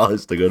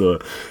 $700 to go to a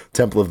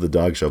Temple of the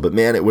Dog show. But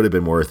man, it would have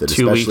been worth it.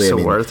 2 weeks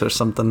worth or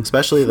something.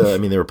 Especially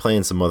they were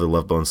playing some other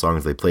Love Bone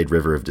songs. They played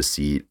River of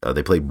Deceit.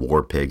 They played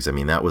War Pigs. I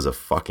mean, that was a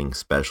fucking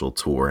special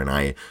tour, and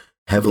I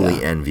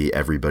heavily envy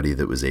everybody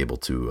that was able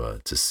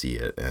to see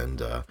it.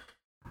 And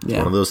it's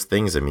one of those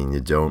things. I mean,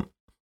 you don't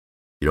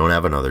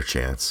have another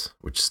chance,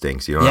 which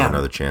stinks. You don't have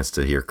another chance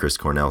to hear Chris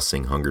Cornell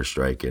sing Hunger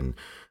Strike. And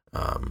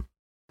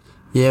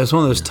it was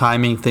one of those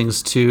timing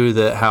things too,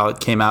 that how it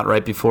came out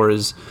right before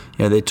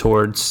they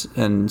toured,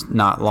 and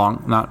not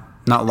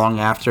long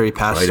after he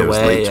passed away. It was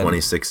late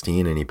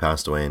 2016, and he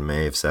passed away in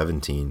May of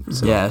 2017.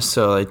 So.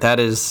 So like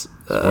that is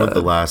one of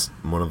the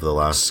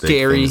last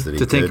scary big things that he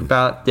to think did.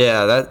 about.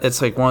 Yeah, that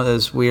it's like one of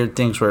those weird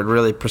things where it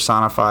really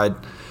personified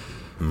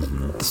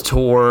this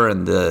tour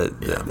and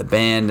the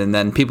band, and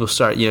then people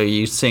start,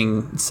 you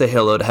sing "Say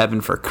Hello to Heaven"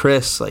 for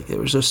Chris. Like there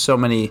was just so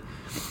many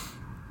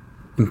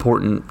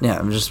important.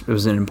 It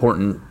was an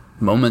important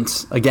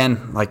moments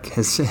again, like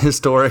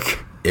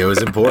historic. It was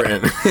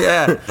important.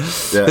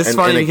 It's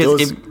funny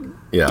because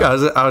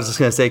I was just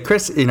gonna say,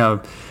 Chris,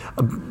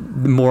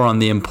 more on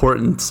the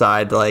important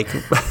side, like.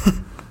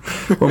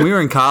 When we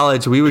were in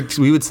college, we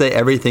would say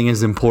everything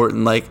is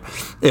important. Like,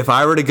 if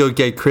I were to go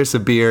get Chris a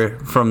beer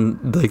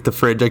from like the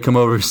fridge, I'd come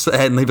over and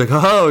he'd be like,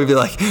 "Oh," he'd be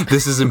like,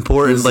 "This is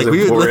important." Like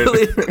we would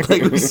literally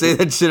like we say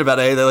that shit about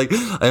anything. Like,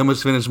 I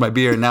almost finished my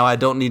beer, and now I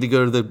don't need to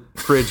go to the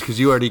fridge because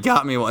you already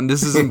got me one.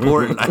 This is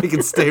important. I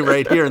can stay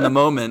right here in the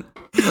moment,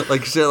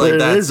 like shit like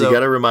that. It is. So, you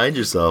got to remind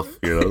yourself.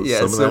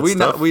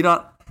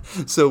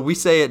 So we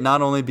say it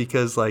not only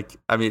because, like,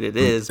 I mean, it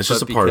is. It's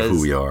just a part of who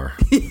we are.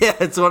 Yeah,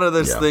 it's one of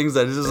those things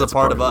that is just a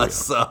part of us.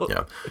 So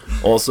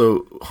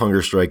Also,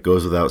 Hunger Strike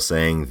goes without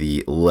saying.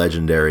 The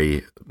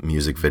legendary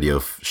music video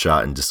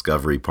shot in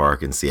Discovery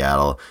Park in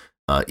Seattle,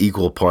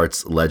 equal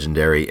parts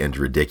legendary and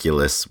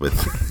ridiculous,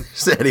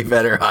 with Eddie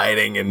Vedder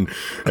hiding and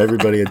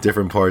everybody at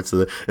different parts of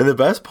it. And the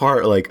best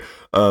part, like,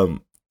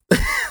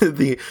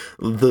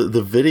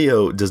 the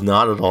video does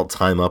not at all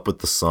time up with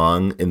the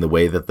song in the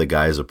way that the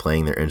guys are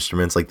playing their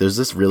instruments. Like there's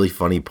this really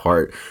funny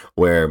part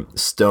where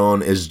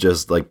Stone is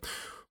just like,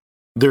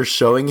 they're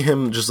showing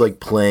him just like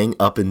playing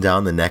up and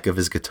down the neck of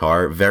his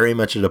guitar, very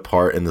much at a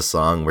part in the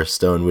song where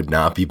Stone would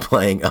not be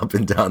playing up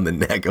and down the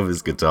neck of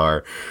his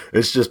guitar.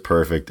 It's just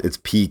perfect. It's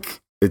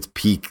peak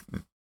 90s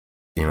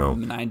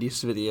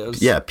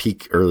videos. Yeah,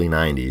 peak early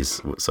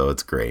 90s. So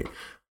it's great.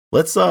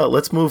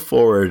 Let's move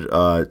forward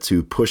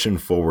to Pushing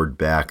Forward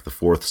Back, the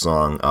fourth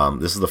song.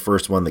 This is the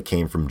first one that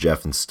came from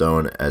Jeff and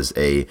Stone as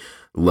a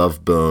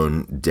Love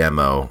Bone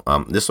demo.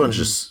 This one's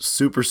just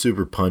super,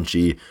 super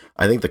punchy.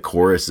 I think the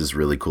chorus is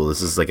really cool.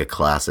 This is like a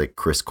classic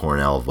Chris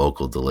Cornell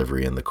vocal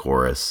delivery in the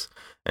chorus.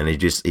 And he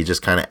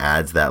just kind of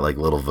adds that like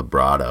little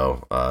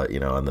vibrato,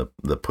 on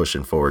the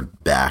Pushing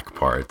Forward Back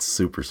parts.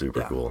 Super,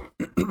 super cool.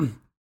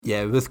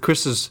 Yeah, with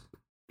Chris's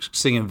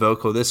singing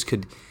vocal, this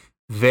could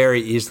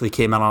very easily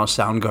came out on a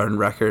Soundgarden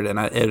record, and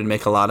it would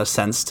make a lot of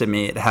sense to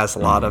me. It has a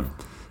lot of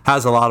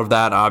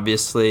that,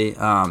 obviously.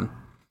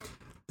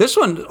 This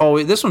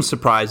one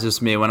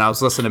surprises me when I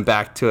was listening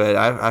back to it.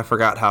 I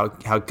forgot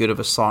how good of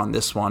a song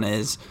this one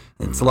is.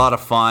 It's a lot of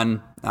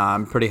fun,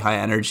 pretty high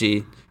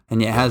energy,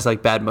 and it has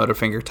like Bad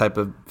Motorfinger type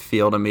of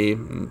feel to me.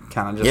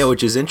 Kind of just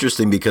which is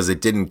interesting because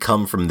it didn't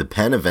come from the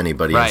pen of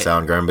anybody in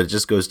Soundgarden, but it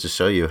just goes to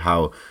show you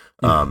how.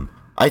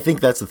 I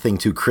think that's the thing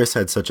too. Chris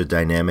had such a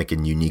dynamic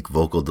and unique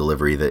vocal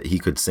delivery that he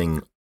could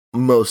sing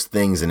most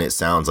things, and it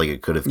sounds like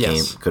it could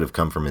have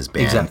come from his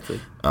band.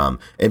 Exactly.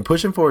 And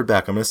Pushing Forward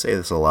Back, I'm going to say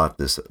this a lot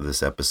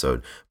this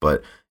episode,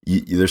 but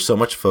there's so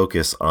much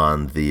focus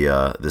on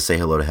the Say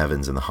Hello to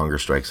Heavens and the Hunger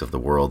Strikes of the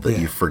world that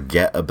you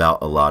forget about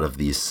a lot of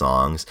these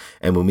songs.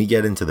 And when we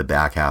get into the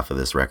back half of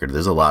this record,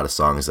 there's a lot of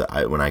songs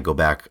that when I go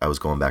back, I was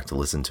going back to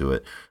listen to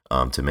it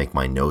to make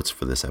my notes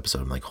for this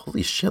episode. I'm like,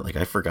 holy shit! Like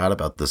I forgot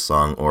about this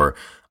song, or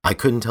I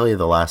couldn't tell you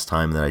the last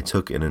time that I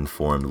took an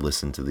informed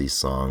listen to these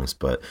songs,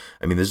 but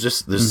I mean,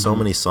 there's so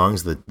many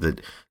songs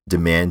that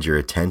demand your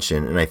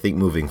attention, and I think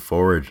moving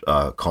forward,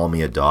 "Call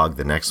Me a Dog,"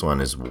 the next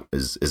one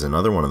is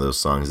another one of those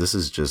songs. This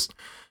is just,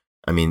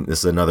 I mean, this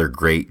is another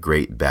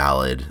great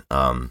ballad.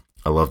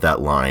 I love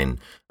that line.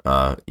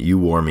 You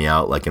wore me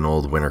out like an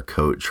old winter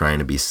coat, trying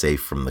to be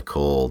safe from the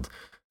cold.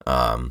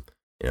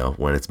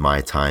 When it's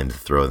my time to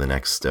throw the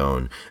next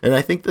stone. And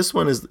I think this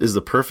one is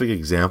the perfect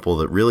example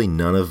that really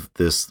none of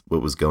this,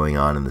 what was going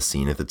on in the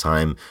scene at the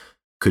time,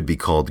 could be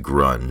called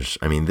grunge.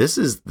 I mean, this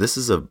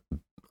is a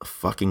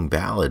fucking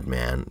ballad,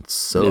 man. It's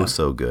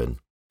so good.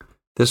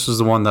 This was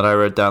the one that I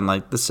wrote down,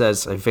 like, this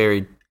has a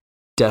very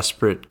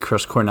desperate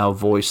Chris Cornell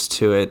voice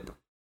to it.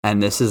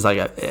 And this is like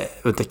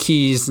with the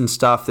keys and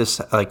stuff, this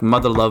like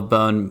Mother Love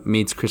Bone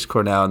meets Chris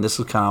Cornell. And this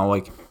is kind of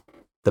like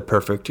the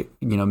perfect,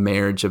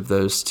 marriage of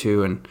those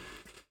two. And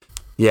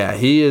yeah,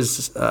 he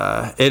is.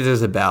 It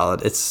is a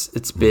ballad.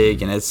 It's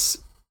big and it's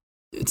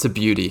a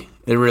beauty.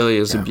 It really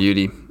is a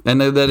beauty,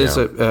 and that is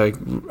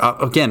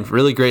again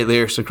really great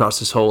lyrics across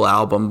this whole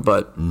album.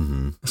 But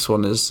this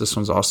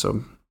one's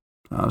also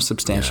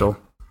substantial.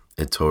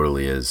 Yeah, it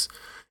totally is.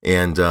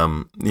 And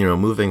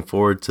moving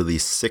forward to the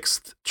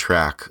 6th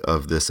track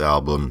of this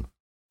album,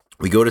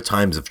 we go to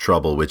 "Times of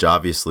Trouble," which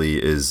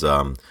obviously is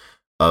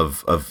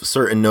of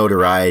certain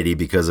notoriety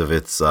because of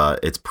its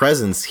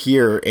presence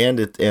here and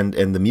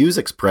the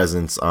music's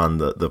presence on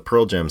the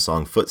Pearl Jam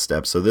song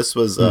 "Footsteps." So this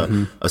was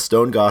a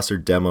Stone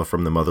Gossard demo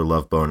from the Mother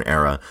Love Bone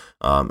era,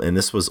 and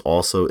this was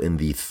also in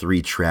the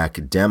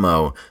 3-track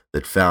demo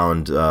that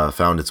found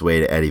its way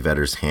to Eddie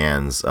Vedder's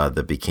hands.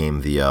 That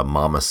became the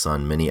Mama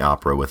Son mini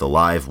opera with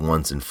 "Alive,"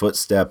 "Once," and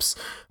 "Footsteps."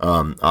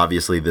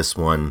 Obviously, this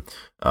one,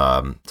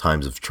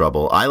 "Times of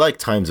Trouble." I like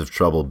 "Times of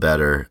Trouble"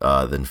 better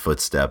than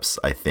 "Footsteps,"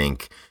 I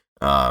think.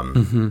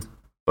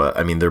 But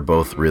I mean, they're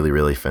both really,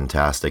 really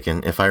fantastic.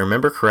 And if I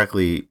remember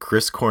correctly,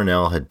 Chris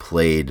Cornell had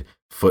played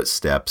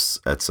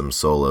 "Footsteps" at some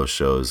solo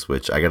shows,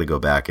 which I got to go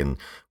back and,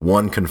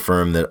 one,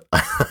 confirm that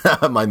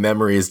my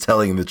memory is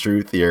telling the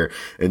truth here,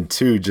 and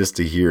two, just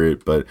to hear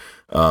it. But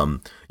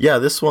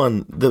this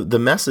one, the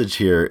message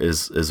here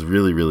is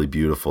really, really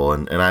beautiful,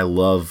 and I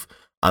love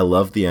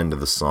the end of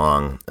the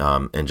song,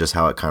 and just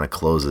how it kind of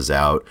closes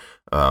out.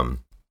 I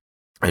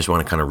just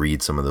want to kind of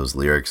read some of those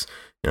lyrics.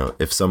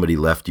 If somebody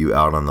left you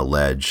out on the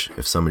ledge,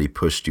 if somebody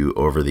pushed you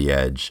over the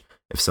edge,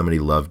 if somebody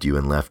loved you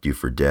and left you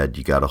for dead,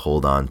 you got to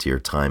hold on to your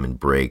time and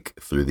break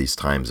through these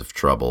times of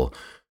trouble.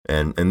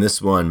 And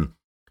this one,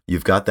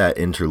 you've got that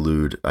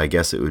interlude. I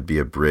guess it would be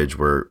a bridge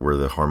where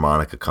the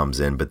harmonica comes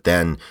in, but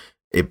then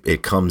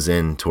it comes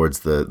in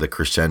towards the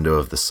crescendo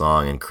of the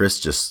song. And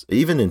Chris, just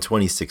even in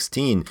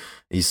 2016,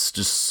 he's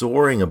just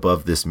soaring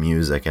above this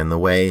music, and the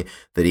way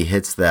that he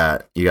hits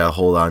that, you got to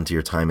hold on to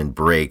your time and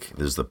break.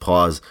 There's the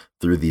pause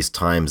through these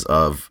times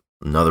of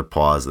another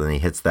pause, and then he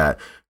hits that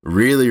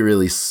really,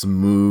 really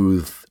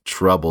smooth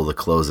treble to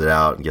close it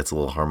out and gets a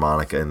little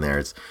harmonica in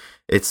there.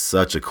 It's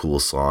such a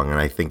cool song, and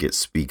I think it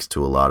speaks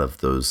to a lot of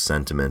those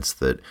sentiments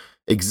that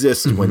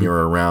exist when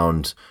you're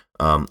around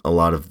a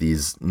lot of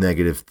these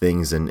negative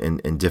things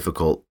and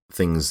difficult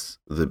things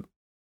that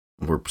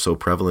were so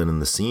prevalent in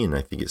the scene.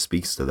 I think it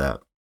speaks to that.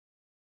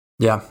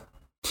 Yeah.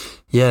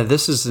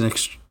 This is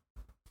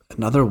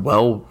another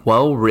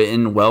well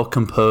written, well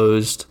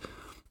composed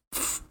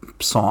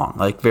song,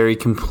 like very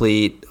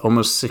complete,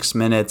 almost 6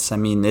 minutes. I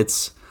mean,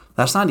 that's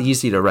not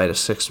easy to write a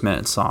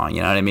 6-minute song,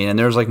 you know what I mean? And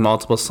there's like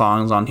multiple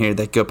songs on here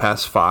that go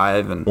past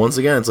 5. And once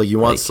again, it's like, you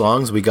want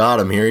songs, we got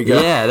them. Here you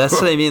go. Yeah, that's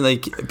what I mean.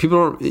 Like,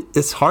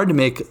 it's hard to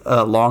make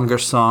a longer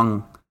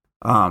song.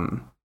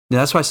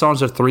 That's why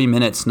songs are 3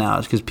 minutes now,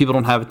 is because people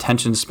don't have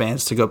attention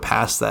spans to go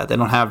past that. They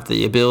don't have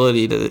the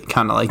ability to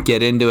kind of like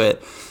get into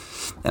it.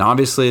 And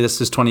obviously,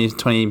 this is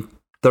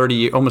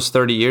 30, almost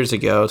 30 years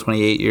ago,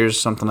 28 years,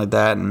 something like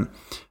that. And,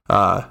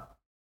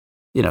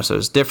 so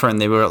it's different.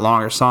 They wrote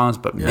longer songs,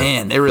 but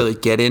man, they really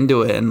get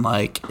into it and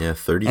like,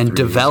 30 and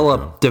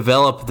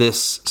develop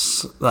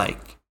this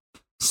like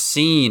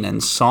scene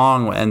and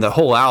song, and the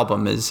whole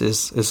album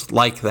is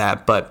like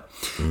that. But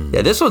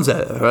this one's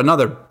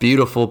another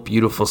beautiful,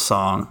 beautiful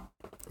song.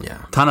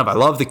 Yeah, I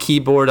love the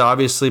keyboard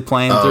obviously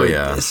playing through.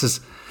 Yeah, this is,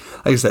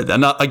 like I said,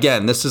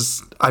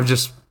 I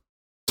just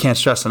can't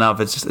stress enough.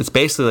 It's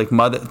basically like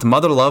the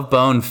Mother Love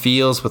Bone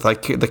feels with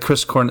like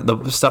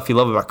the stuff you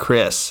love about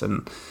Chris,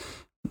 and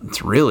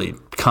it's really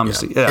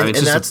comes. Yeah. I mean,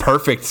 it's just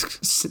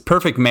a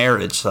perfect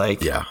marriage.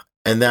 Like, yeah,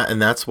 and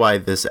that's why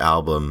this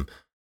album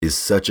is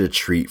such a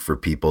treat for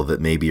people that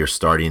maybe are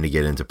starting to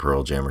get into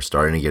Pearl Jam or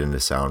starting to get into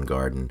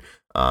Soundgarden.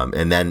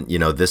 And then,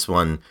 this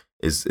one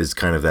is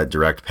kind of that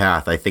direct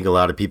path. I think a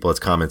lot of people, it's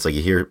comments like,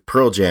 you hear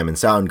Pearl Jam and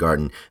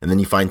Soundgarden, and then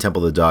you find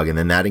Temple of the Dog, and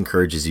then that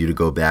encourages you to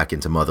go back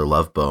into Mother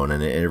Love Bone,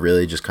 and it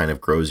really just kind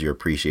of grows your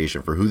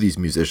appreciation for who these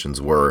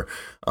musicians were,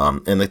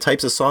 and the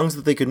types of songs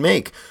that they could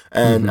make.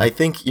 And I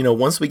think,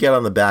 once we get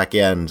on the back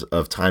end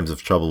of Times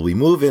of Trouble, we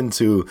move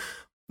into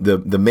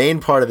the main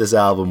part of this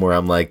album where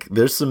I'm like,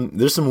 there's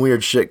some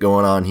weird shit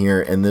going on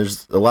here, and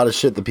there's a lot of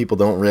shit that people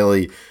don't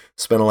really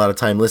spent a lot of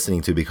time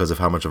listening to because of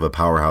how much of a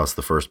powerhouse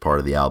the first part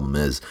of the album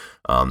is.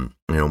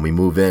 We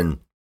move in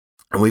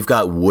and we've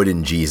got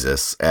Wooden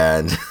Jesus,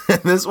 and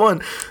this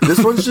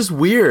one's just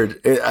weird.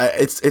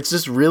 It's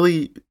just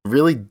really,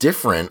 really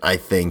different, I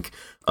think.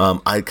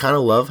 I kind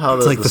of love how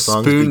it's like the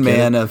songs Spoon begin.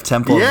 Man of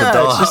Temple of the Dog.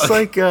 Yeah, it's just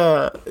like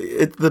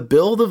the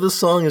build of the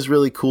song is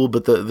really cool,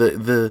 but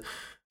the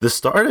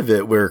start of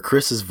it, where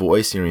Chris's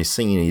voice, he's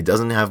singing, he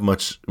doesn't have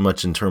much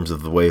in terms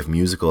of the way of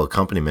musical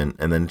accompaniment,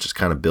 and then it just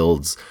kind of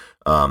builds.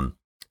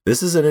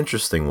 This is an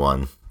interesting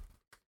one.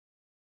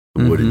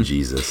 Wooden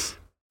Jesus.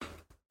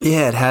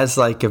 Yeah, it has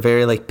like a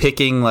very like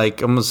picking,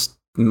 like almost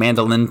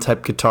mandolin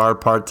type guitar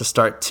part to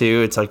start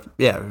too. It's like,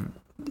 yeah,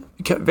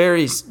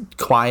 very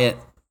quiet,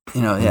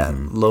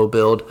 low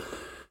build.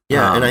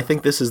 Yeah, and I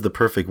think this is the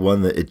perfect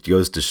one that it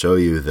goes to show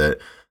you that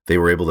they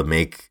were able to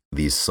make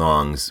these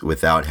songs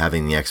without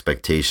having the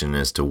expectation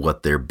as to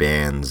what their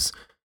band's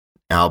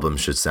album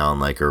should sound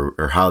like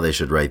or how they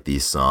should write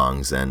these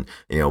songs. And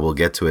we'll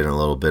get to it in a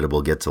little bit.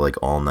 We'll get to like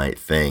All Night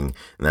Thing,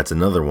 and that's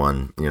another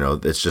one.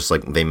 It's just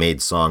like they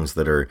made songs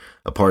that are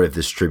a part of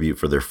this tribute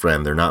for their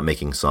friend. They're not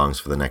making songs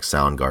for the next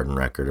Soundgarden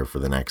record or for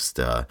the next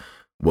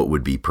what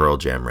would be Pearl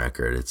Jam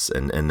record.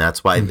 And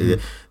that's why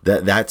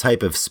that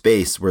type of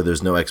space where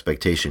there's no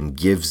expectation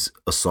gives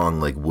a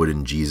song like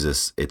Wooden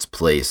Jesus its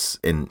place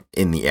in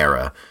the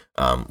era,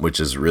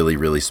 which is really,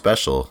 really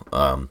special.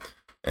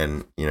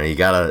 And you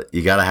gotta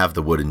have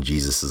the Wooden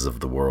Jesuses of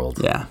the world.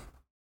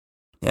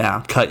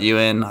 Yeah, cut you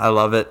in. I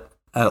love it.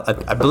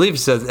 I believe he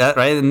says that,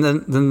 right? And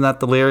then isn't that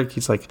the lyric?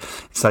 He's like,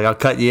 I'll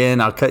cut you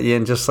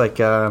in, just like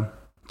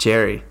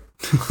Jerry.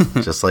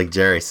 Just like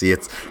Jerry. See,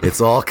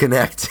 it's all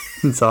connected.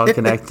 It's all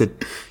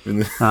connected.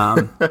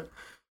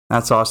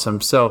 That's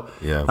awesome. So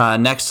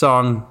next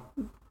song,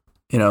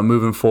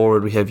 moving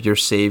forward, we have Your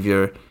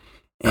Savior,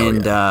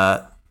 and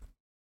I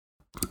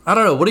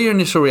don't know. What are your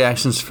initial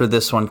reactions for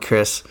this one,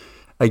 Chris?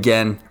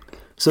 Again,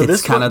 so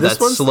it's kind of that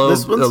slow,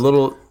 a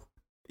little.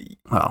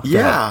 Well,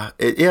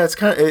 it's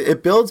kind of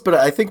it builds, but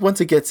I think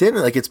once it gets in,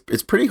 like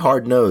it's pretty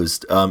hard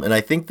nosed, and I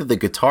think that the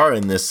guitar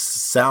in this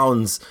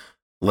sounds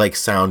like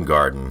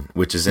Soundgarden,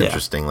 which is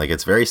interesting. Like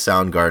it's very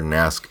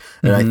Soundgarden-esque,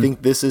 and I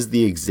think this is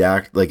the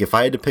exact, like if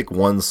I had to pick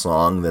one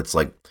song that's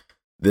like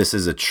this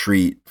is a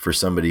treat for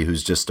somebody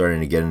who's just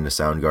starting to get into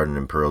Soundgarden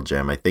and Pearl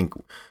Jam, I think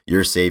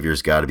Your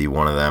Savior's got to be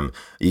one of them.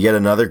 You get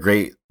another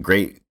great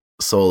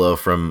solo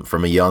from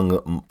a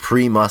young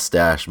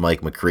pre-mustache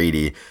Mike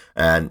McCready,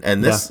 and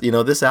this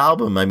this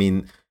album, I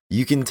mean,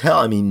 you can tell,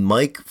 I mean,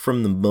 Mike,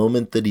 from the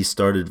moment that he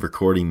started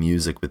recording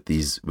music with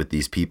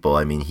these people,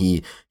 I mean,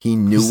 he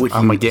knew what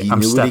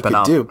he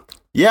could do.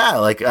 Yeah,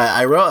 like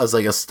I wrote, I was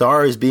like, a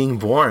star is being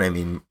born. I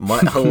mean,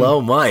 hello,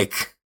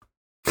 Mike.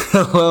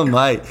 Hello,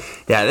 Mike.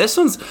 Yeah, this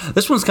one's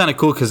kind of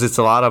cool because it's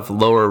a lot of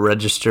lower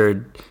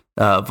registered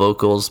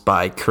vocals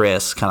by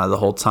Chris, kind of the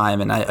whole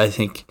time, and I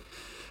think.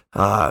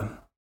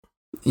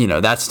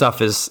 That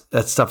stuff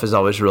is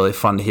always really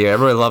fun to hear.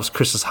 Everybody loves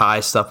Chris's high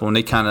stuff, but when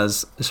it kind of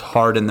is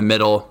hard in the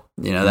middle,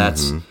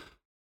 that's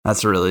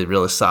really,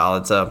 really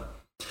solid.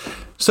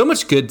 So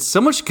much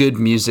good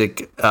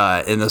music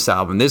in this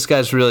album. This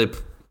guy's really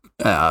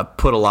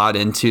put a lot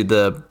into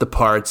the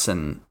parts,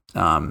 and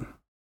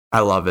I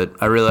love it.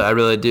 I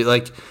really do.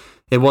 Like,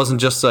 it wasn't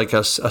just like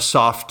a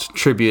soft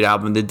tribute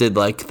album. They did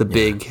like the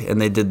big,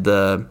 and they did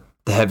the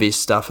heavy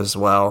stuff as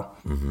well.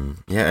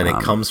 Yeah, and it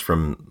comes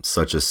from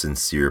such a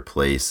sincere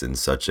place and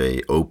such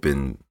a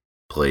open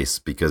place,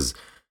 because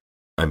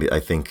I mean, I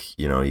think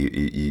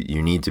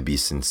you need to be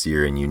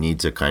sincere, and you need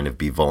to kind of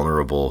be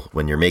vulnerable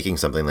when you're making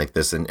something like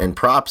this. And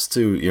props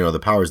to the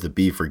powers that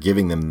be for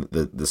giving them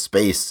the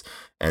space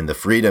and the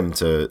freedom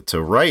to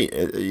write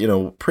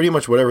pretty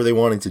much whatever they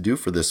wanted to do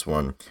for this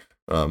one.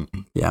 And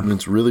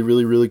it's really,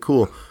 really, really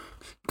cool.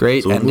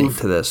 Great ending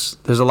to this.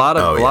 There's a lot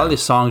of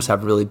these songs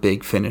have really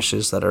big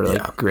finishes that are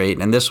like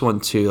great, and this one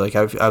too. Like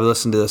I've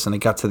listened to this, and it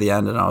got to the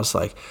end, and I was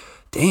like,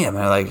 damn!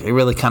 It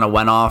really kind of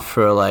went off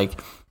for like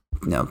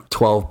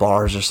 12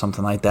 bars or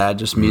something like that,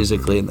 just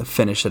musically, and to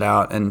finish it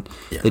out. And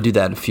they do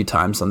that a few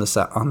times on this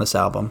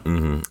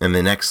album. And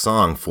the next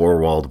song, Four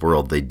Walled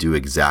World, they do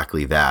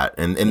exactly that.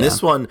 And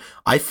this one,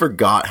 I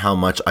forgot how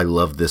much I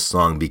love this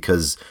song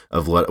because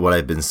of what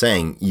I've been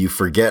saying. You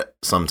forget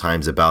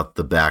sometimes about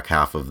the back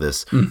half of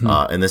this.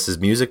 And this is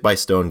music by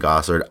Stone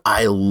Gossard.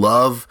 I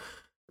love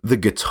the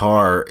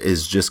guitar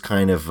is just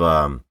kind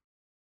of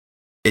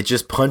it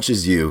just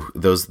punches you,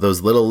 those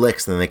little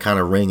licks, and then they kind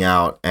of ring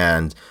out,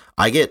 and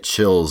I get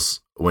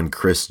chills when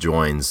Chris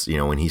joins,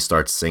 when he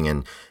starts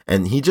singing,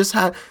 and he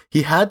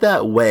had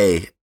that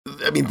way.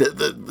 I mean,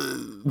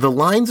 the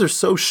lines are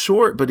so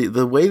short, but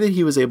the way that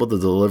he was able to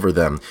deliver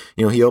them,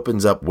 he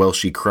opens up, well,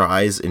 she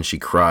cries and she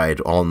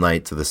cried all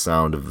night to the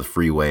sound of the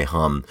freeway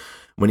hum.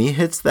 When he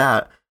hits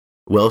that,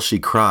 well, she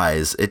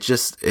cries,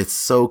 it's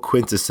so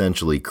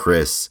quintessentially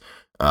Chris.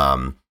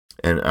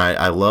 And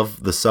I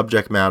love the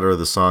subject matter of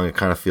the song. It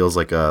kind of feels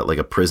like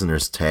a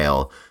prisoner's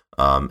tale.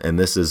 And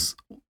this is,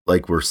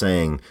 like we're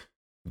saying,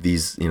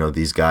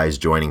 these guys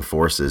joining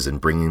forces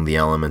and bringing the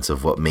elements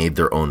of what made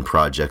their own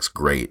projects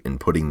great and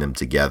putting them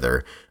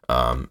together.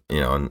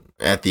 And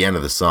at the end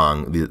of the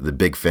song, the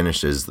big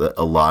finishes that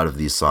a lot of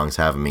these songs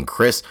have. I mean,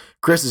 Chris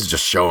is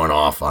just showing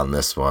off on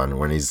this one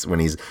when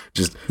he's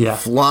just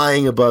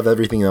flying above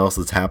everything else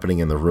that's happening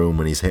in the room,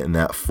 when he's hitting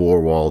that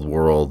four-walled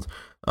world.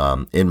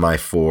 In my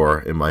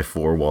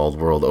four-walled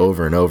world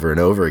over and over and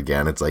over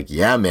again. It's like,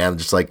 yeah, man,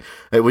 just like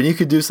when you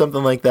could do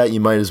something like that, you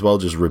might as well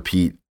just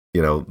repeat,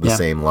 the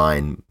same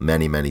line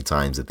many, many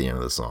times at the end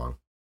of the song.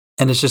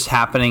 And it's just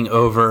happening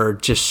over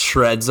just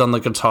shreds on the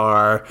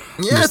guitar.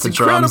 Yeah, just the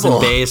drums and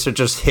bass are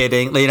just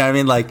hitting. You know what I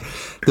mean? Like,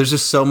 there's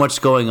just so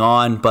much going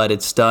on, but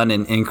it's done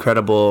in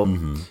incredible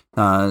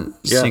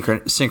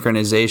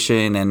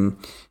synchronization and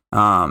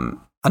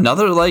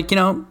another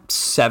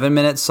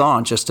 7-minute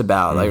song, just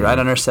about like right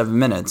under 7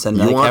 minutes. And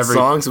you want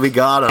songs, we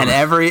got them. And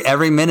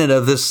every minute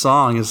of this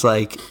song is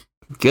like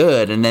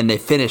good, and then they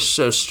finish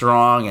so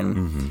strong,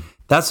 and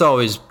that's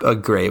always a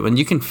great when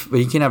you can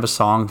have a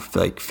song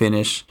like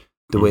finish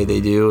the way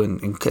they do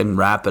and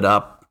wrap it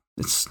up.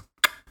 It's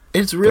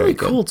really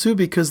cool too,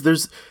 because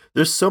there's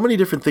so many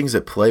different things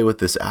that play with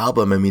this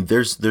album. I mean,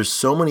 there's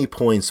so many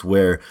points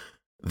where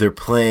their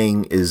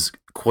playing is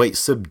quite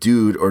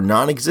subdued or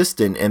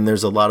non-existent, and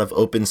there's a lot of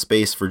open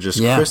space for just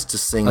Chris to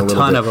sing a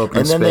little ton bit. Of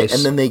open space.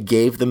 And then they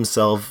gave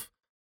themselves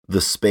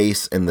the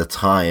space and the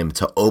time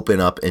to open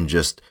up and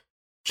just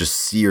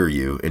sear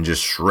you and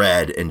just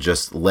shred and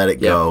just let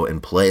it go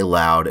and play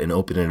loud and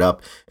open it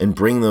up and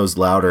bring those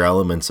louder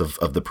elements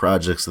of the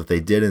projects that they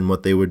did and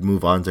what they would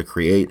move on to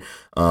create.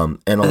 And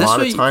a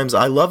lot of times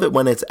I love it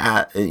when it's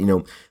at,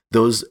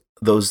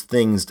 those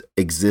things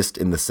exist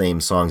in the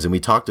same songs. And we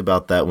talked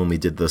about that when we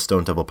did the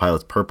Stone Temple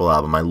Pilots Purple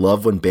album. I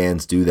love when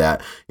bands do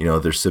that.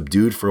 They're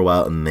subdued for a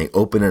while and they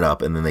open it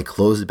up, and then they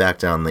close it back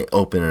down and they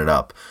open it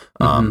up.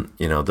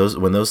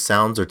 When those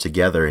sounds are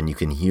together and you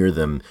can hear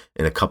them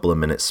in a couple of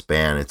minutes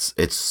span,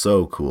 it's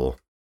so cool.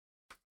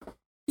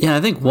 Yeah,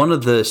 I think one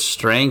of the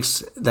strengths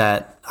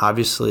that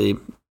obviously,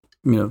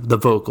 the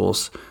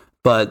vocals,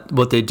 but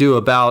what they do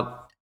about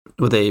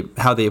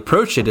how they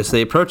approach it is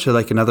they approach it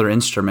like another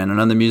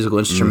musical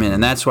instrument,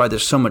 and that's why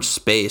there's so much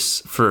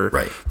space for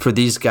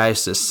these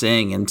guys to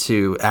sing and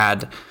to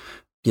add,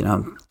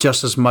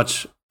 just as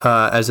much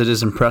as it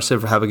is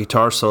impressive to have a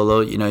guitar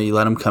solo. You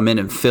let them come in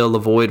and fill the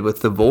void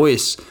with the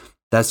voice.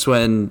 That's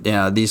when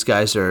these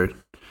guys are,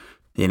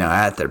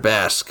 at their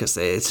best, because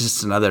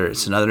it's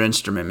another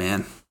instrument,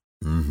 man.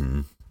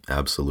 Mm-hmm.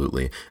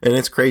 Absolutely, and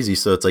it's crazy.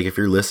 So it's like if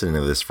you're listening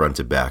to this front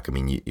to back, I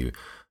mean,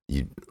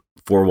 you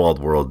Four-Walled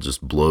World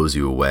just blows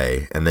you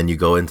away, and then you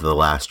go into the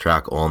last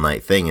track, All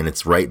Night Thing, and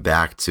it's right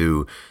back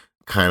to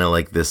kind of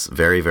like this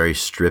very, very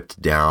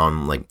stripped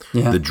down, like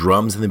the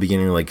drums in the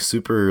beginning are like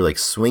super like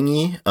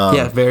swingy.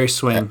 Very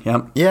swing.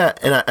 Yep. Yeah,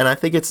 and I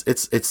think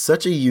it's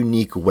such a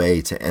unique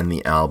way to end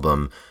the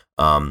album,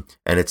 and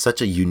it's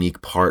such a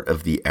unique part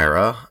of the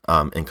era,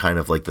 and kind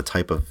of like the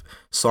type of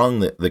song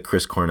that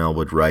Chris Cornell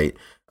would write,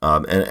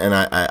 and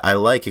I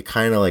like it.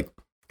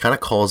 Kind of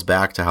calls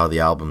back to how the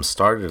album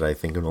started, I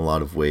think, in a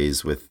lot of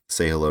ways with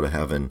Say Hello to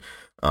Heaven.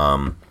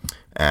 And,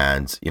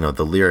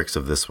 the lyrics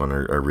of this one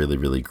are really,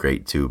 really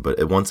great too.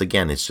 But once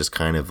again, it's just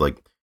kind of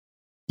like,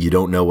 you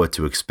don't know what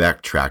to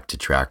expect track to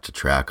track to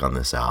track on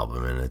this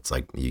album. And it's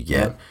like, you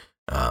get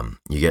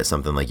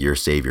something like Your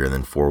Savior and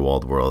then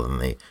Four-Walled World,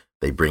 and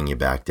they bring you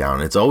back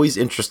down. It's always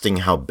interesting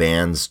how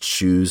bands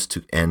choose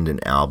to end an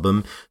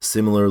album,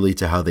 similarly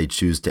to how they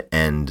choose to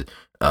end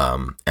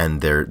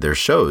and their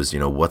shows.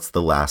 What's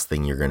the last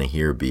thing you're going to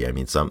hear be? I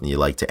mean, something you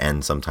like to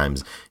end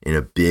sometimes in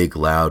a big,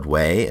 loud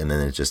way, and then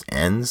it just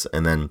ends.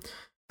 And then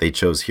they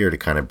chose here to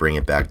kind of bring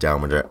it back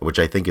down, which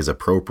I think is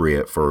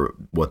appropriate for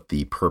what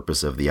the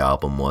purpose of the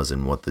album was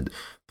and what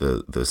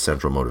the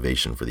central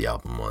motivation for the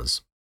album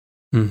was.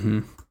 Mm-hmm.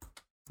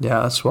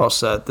 Yeah, that's well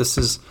said. This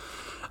is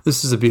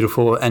a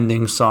beautiful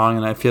ending song,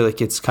 and I feel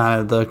like it's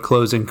kind of the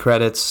closing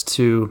credits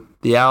to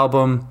the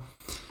album.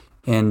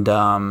 And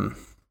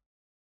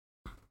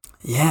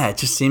it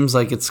just seems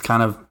like it's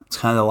kind of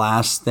the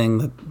last thing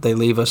that they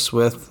leave us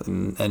with,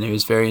 and it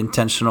was very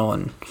intentional.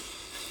 And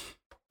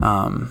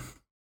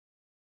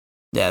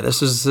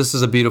this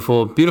is a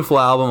beautiful, beautiful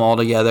album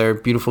altogether,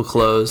 beautiful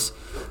close,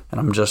 and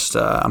I'm just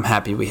I'm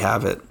happy we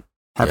have it.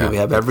 We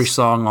have every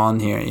song on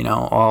here,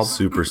 all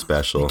super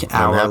special. Like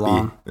hour I'm happy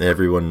long.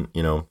 Everyone,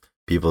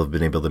 people have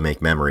been able to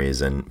make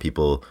memories, and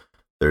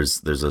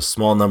there's a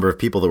small number of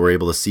people that were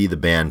able to see the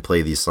band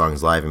play these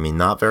songs live. I mean,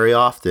 not very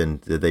often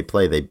did they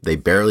play. They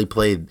barely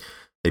played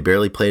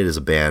as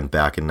a band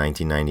back in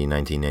 1990,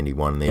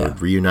 1991. They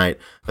would reunite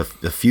a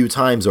few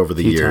times over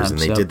the years, and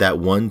they did that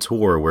one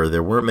tour where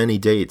there weren't many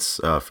dates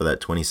for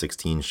that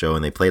 2016 show,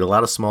 and they played a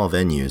lot of small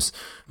venues.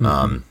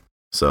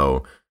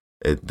 So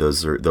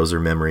those are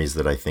memories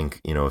that I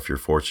think, if you're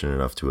fortunate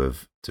enough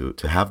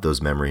to have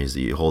those memories,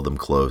 you hold them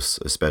close,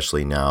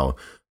 especially now.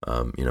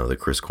 That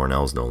Chris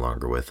Cornell's no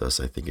longer with us.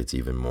 I think it's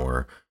even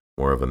more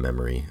of a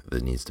memory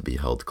that needs to be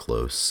held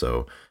close.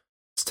 So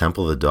it's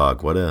Temple of the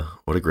Dog. What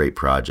a great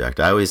project.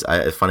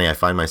 I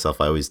find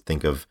myself, I always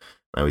think of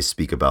I always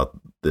speak about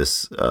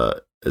this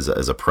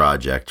as a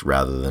project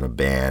rather than a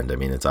band. I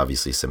mean, it's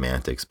obviously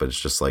semantics, but it's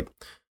just like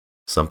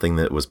something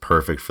that was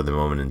perfect for the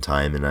moment in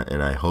time.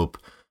 And I hope,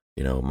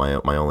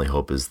 my only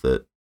hope is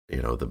that,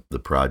 the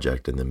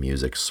project and the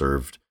music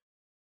served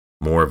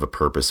more of a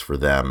purpose for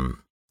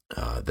them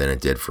than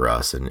it did for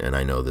us. And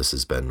I know this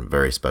has been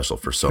very special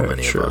for so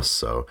many of us.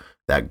 So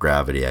that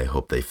gravity, I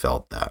hope they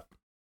felt that.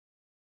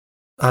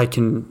 I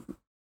can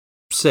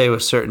say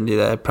with certainty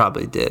that it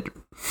probably did.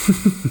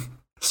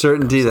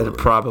 Certainty Absolutely. That it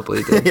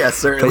probably did. Yeah,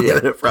 certainly.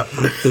 Yeah,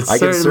 I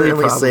can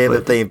certainly say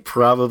that they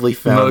probably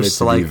found it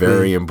to be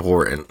very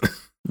important.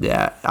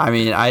 Yeah, I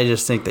mean, I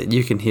just think that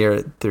you can hear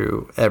it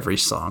through every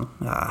song.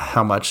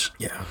 How much?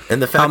 Yeah,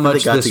 and the fact that they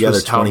got together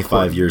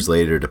 25 years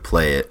later to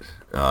play it,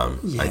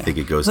 I think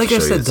it goes to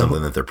show you it's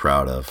something that they're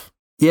proud of.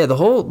 Yeah, the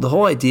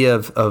whole idea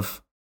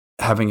of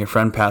having your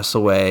friend pass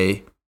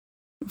away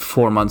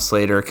 4 months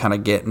later, kind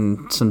of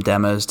getting some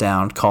demos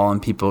down, calling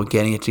people,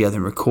 getting it together,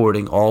 and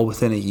recording all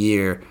within a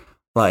year.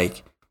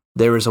 Like,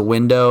 there was a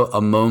window,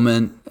 a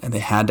moment, and they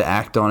had to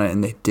act on it,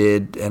 and they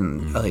did.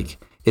 And like,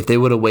 if they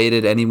would have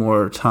waited any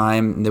more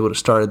time, they would have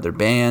started their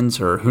bands,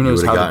 or who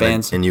knows how the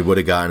bands. And you would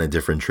have gotten a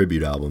different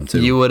tribute album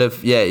too. You would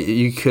have, yeah.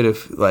 You could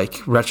have like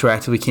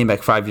retroactively came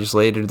back 5 years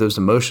later. Those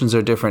emotions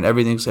are different.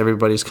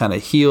 Everybody's kind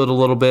of healed a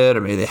little bit, or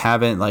maybe they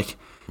haven't. Like,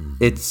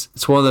 it's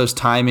one of those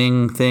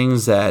timing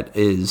things that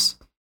is.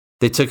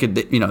 They took it.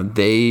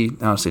 They I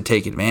don't say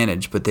take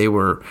advantage, but they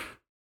were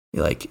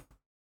like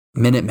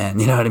Minutemen,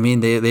 you know what I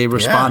mean? They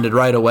responded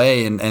right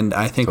away, and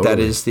I think that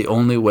is the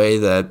only way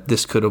that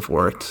this could have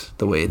worked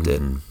the way it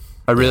did.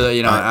 I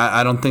really,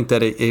 I don't think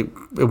that it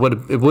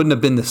wouldn't have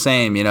been the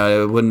same,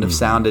 it wouldn't have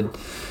sounded,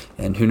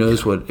 and who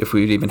knows what if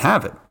we'd even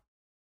have it.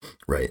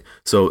 Right.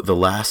 So the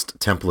last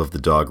Temple of the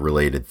Dog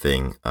related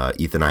thing,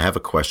 Ethan, I have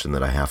a question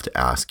that I have to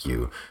ask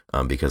you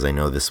because I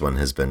know this one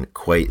has been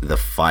quite the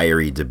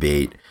fiery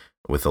debate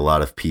with a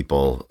lot of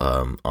people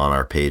on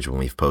our page when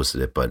we've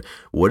posted it, but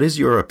what is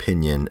your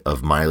opinion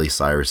of Miley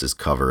Cyrus's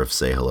cover of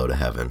Say Hello to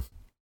Heaven?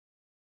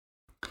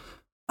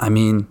 I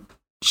mean,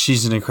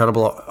 she's an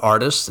incredible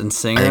artist and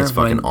singer. I think it's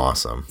fucking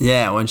awesome.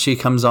 Yeah, when she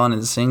comes on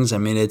and sings, I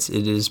mean, it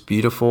is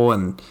beautiful,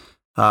 and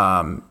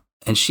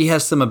she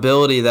has some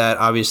ability that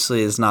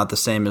obviously is not the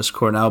same as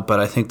Cornell,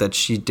 but I think that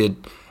she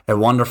did a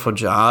wonderful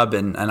job,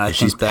 and I think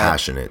she's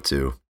passionate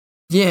too.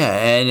 Yeah,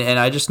 and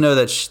I just know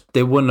that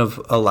they wouldn't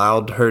have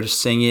allowed her to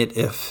sing it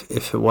if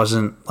it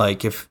wasn't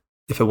like if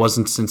it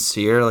wasn't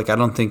sincere. Like, I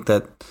don't think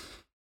that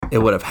it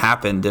would have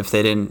happened if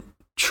they didn't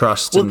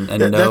trust and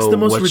know. That's the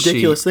most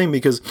ridiculous thing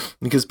because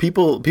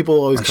people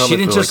always comment. She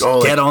didn't just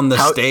get on the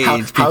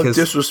stage. How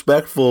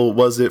disrespectful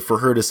was it for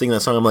her to sing that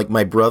song? I'm like,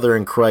 my brother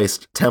in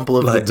Christ, Temple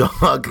of the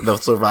Dog. The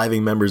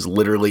surviving members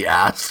literally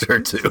asked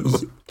her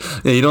to.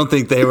 Yeah, you don't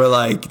think they were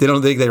like? They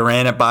don't think they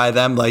ran it by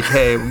them? Like,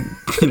 hey,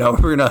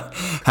 we're gonna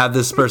have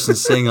this person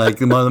sing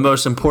like one of the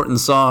most important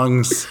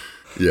songs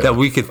that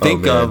we could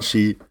think of.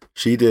 She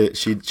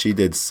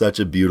did such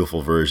a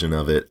beautiful version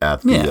of it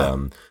at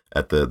the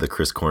at the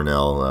Chris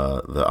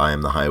Cornell the I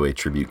Am the Highway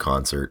tribute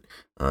concert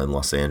in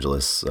Los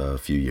Angeles a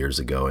few years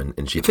ago,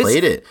 and she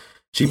played it.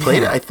 She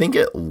played it, I think,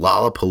 at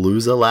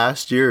Lollapalooza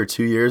last year or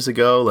 2 years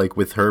ago, like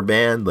with her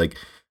band. Like,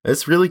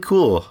 it's really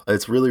cool.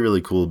 It's really, really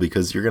cool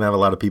because you're gonna have a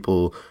lot of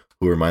people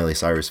who are Miley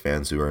Cyrus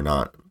fans who are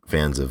not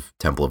fans of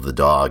Temple of the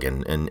Dog,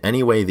 and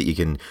any way that you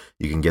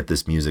can get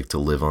this music to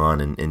live on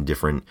in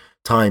different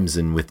times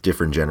and with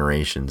different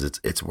generations,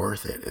 it's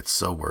worth it. It's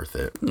so worth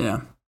it.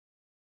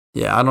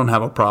 Yeah, I don't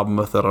have a problem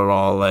with it at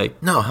all.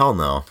 Like, no, hell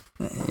no.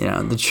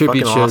 The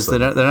tribute shows, awesome.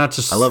 They're not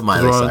just. I love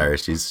Miley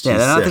Cyrus. She's they're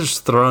not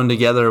just thrown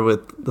together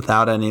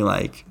without any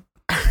like,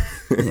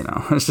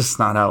 it's just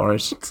not how it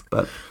works.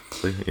 But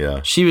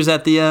yeah, she was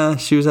at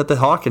the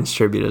Hawkins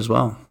tribute as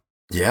well.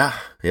 Yeah.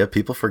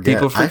 People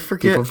forget. I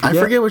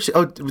forget what she.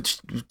 Oh,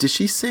 did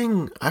she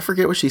sing? I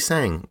forget what she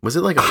sang. Was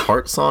it like a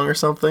heart song or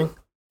something?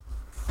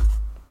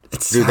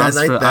 Dude,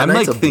 that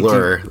night's a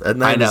blur. That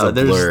night is a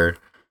blur.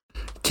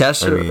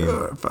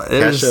 Kesha,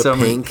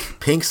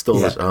 Pink stole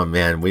the show. Oh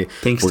man, we're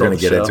gonna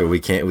get into it. We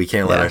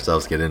can't let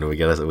ourselves get into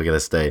it. We gotta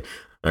stay.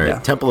 All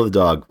right, Temple of the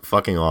Dog,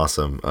 fucking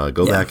awesome.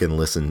 Go back and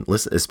listen.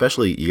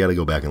 Especially you got to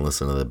go back and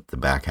listen to the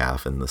back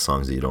half and the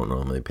songs that you don't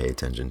normally pay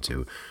attention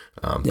to.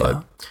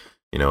 But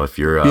if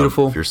you're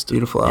beautiful, if you're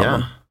beautiful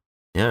album.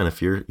 Yeah, and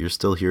if you're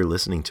still here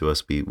listening to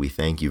us, we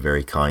thank you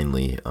very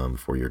kindly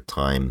for your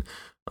time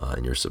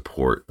and your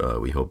support.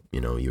 We hope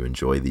you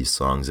enjoy these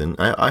songs, and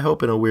I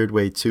hope in a weird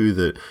way too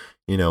that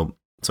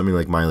something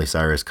like Miley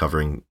Cyrus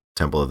covering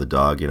Temple of the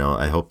Dog,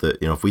 I hope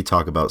that if we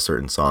talk about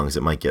certain songs,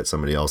 it might get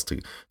somebody else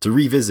to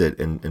revisit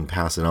and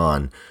pass it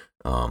on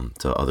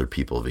to other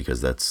people,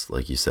 because that's,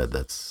 like you said,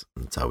 that's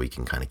how we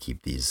can kind of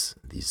keep these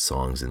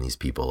songs and these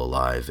people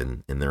alive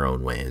in their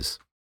own ways.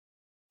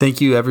 Thank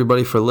you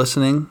everybody for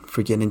listening,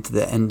 for getting to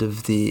the end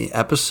of the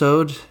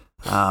episode.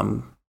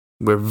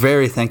 we're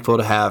very thankful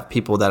to have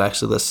people that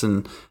actually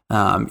listen.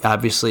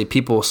 Obviously,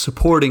 people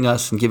supporting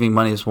us and giving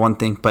money is one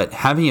thing, but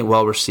having it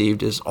well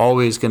received is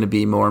always going to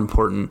be more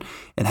important.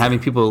 And having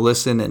people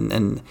listen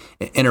and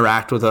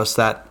interact with us,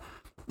 that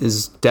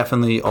is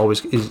definitely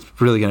always is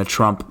really going to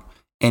trump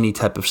any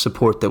type of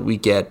support that we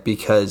get,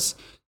 because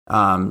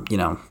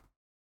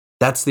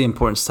that's the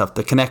important stuff.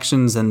 The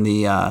connections and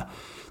the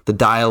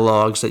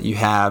dialogues that you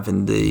have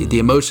and the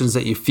emotions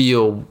that you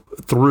feel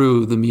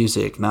through the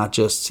music, not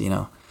just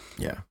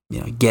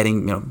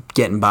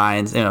getting by.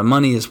 And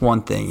money is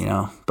one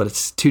thing, but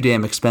it's too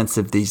damn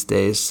expensive these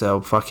days. So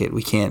fuck it,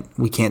 we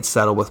can't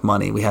settle with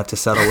money. We have to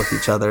settle with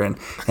each other and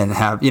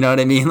have, you know what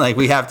I mean? Like,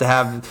 we have to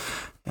have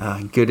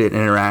good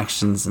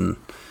interactions. And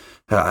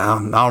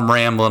I'm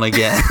rambling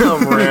again.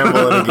 I'm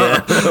rambling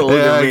again.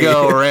 There I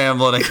go,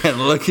 rambling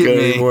again. Look at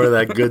me. More of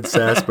that good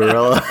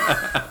sarsaparilla.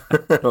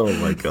 Oh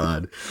my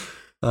God.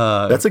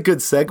 That's a good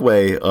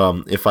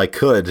segue. If I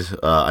could,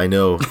 I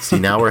know. See,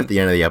 now we're at the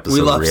end of the episode.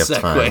 We love where we have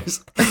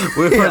segues. time.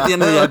 We're at the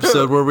end of the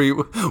episode where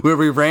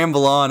we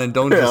ramble on and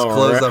don't just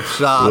close up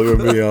shop. Look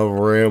at me, I'm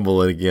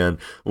rambling again.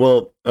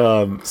 Well,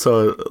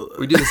 so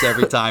we do this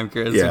every time,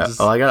 Chris. Yeah.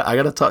 I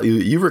gotta talk.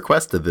 You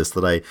requested this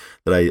that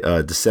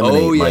I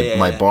disseminate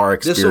my bar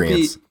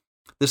experience.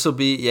 This will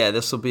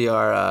be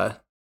our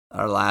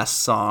last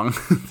song.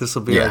 This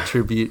will be our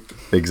tribute.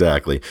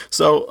 Exactly.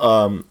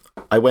 So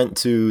I went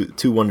to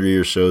 2 Wonder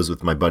Years shows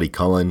with my buddy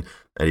Cullen.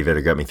 Eddie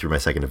Vedder got me through my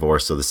second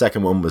divorce. So the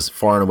second one was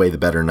far and away the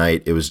better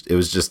night. It was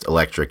just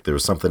electric. There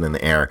was something in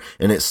the air.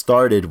 And it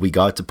started, we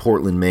got to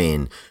Portland,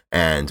 Maine,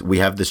 and we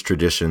have this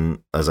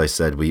tradition. As I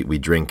said, we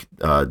drink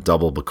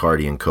double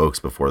Bacardi and Cokes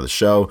before the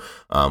show.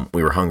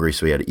 We were hungry,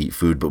 so we had to eat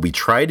food. But we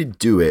try to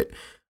do it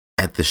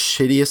at the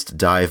shittiest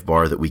dive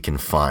bar that we can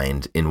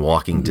find in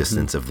walking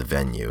distance of the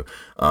venue.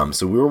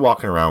 So we were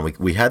walking around.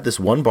 We had this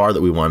one bar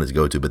that we wanted to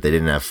go to, but they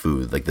didn't have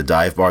food, like the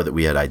dive bar that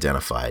we had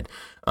identified.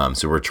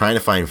 So we're trying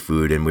to find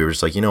food, and we were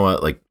just like, you know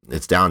what, like,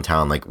 it's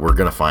downtown, like, we're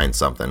going to find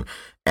something.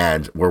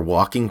 And we're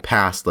walking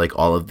past like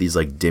all of these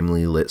like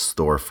dimly lit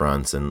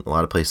storefronts, and a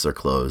lot of places are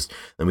closed.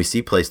 And we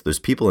see there's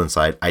people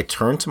inside. I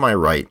turn to my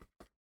right,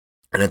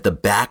 and at the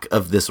back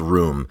of this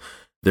room,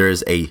 there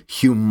is a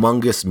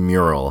humongous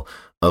mural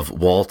of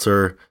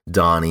Walter,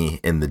 Donnie,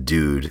 and the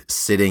dude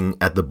sitting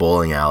at the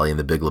bowling alley in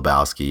the Big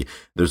Lebowski.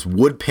 There's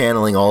wood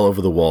paneling all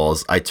over the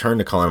walls. I turn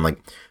to Colin, I'm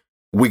like,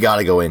 we got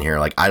to go in here.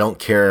 Like, I don't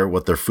care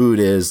what their food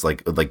is.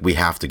 Like we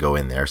have to go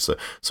in there. So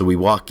we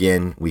walk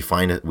in, we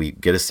find it, we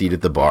get a seat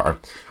at the bar.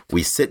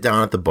 We sit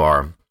down at the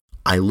bar.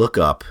 I look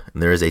up,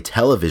 and there is a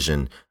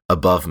television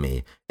above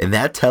me, and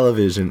that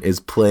television is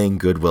playing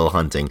Good Will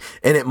Hunting,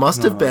 and it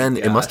must have been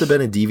a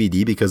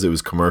DVD because it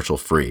was commercial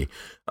free.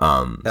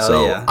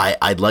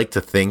 I'd like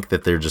to think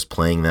that they're just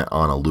playing that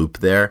on a loop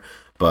there,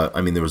 but I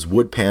mean, there was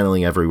wood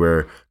paneling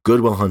everywhere. Good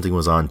Will Hunting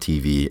was on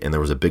TV, and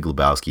there was a Big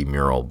Lebowski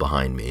mural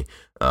behind me.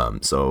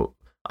 So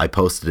I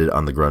posted it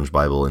on the Grunge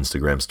Bible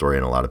Instagram story,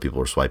 and a lot of people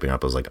were swiping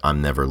up. I was like, I'm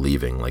never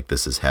leaving. Like,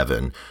 this is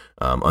heaven.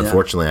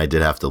 Unfortunately, I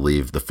did have to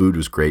leave. The food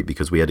was great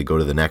because we had to go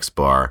to the next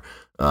bar,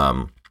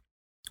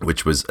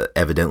 which was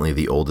evidently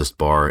the oldest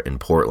bar in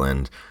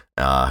Portland.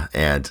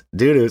 And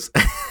dude,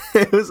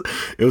 it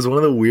was one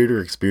of the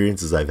weirder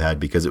experiences I've had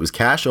because it was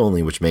cash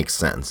only, which makes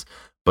sense.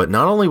 But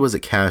not only was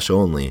it cash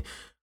only,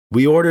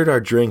 we ordered our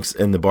drinks,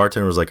 and the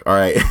bartender was like, all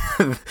right,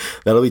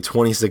 that'll be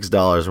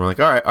 $26. And we're like,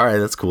 all right,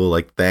 that's cool.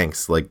 Like,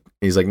 thanks. Like,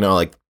 he's like, no,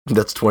 like,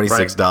 that's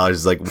 $26. Right.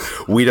 He's like,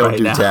 we don't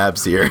do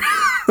tabs here.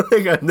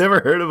 Like, I've never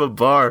heard of a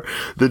bar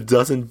that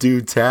doesn't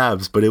do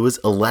tabs, but it was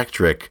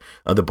electric.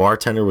 The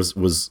bartender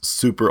was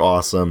super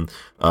awesome.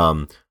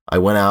 I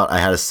went out, I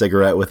had a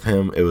cigarette with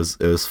him. It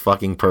was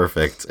fucking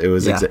perfect. It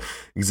was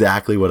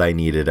exactly what I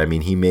needed. I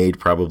mean, he made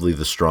probably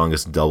the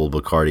strongest double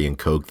Bacardi and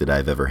Coke that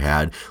I've ever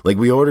had. Like,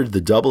 we ordered the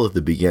double at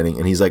the beginning,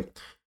 and he's like,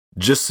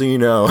 just so you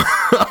know,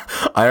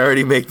 I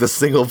already make the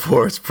single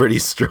pour. It's pretty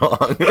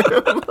strong.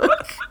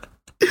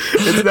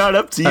 It's not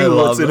up to you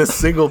what's in a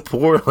single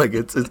pour. Like,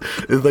 it's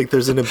like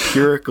there's an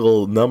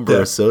empirical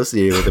number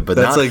associated with it, but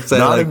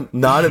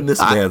not in this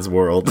man's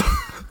world.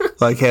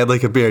 Like, had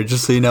like a beer,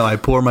 just so you know, I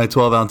pour my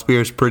 12-ounce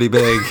beers pretty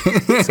big.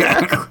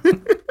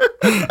 Exactly.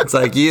 It's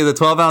like, the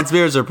 12-ounce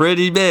beers are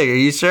pretty big. Are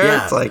you sure?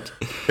 Yeah.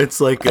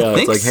 It's like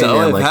I think so.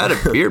 Hey, man, I've had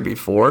a beer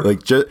before.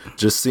 Like,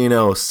 just so you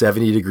know,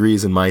 70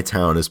 degrees in my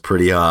town is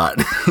pretty hot.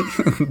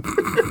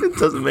 It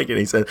doesn't make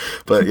any sense,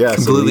 but yeah,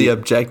 completely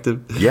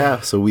objective. Yeah,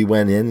 so we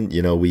went in.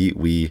 You know, we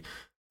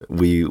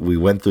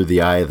went through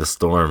the eye of the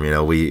storm. You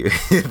know,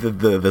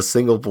 the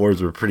single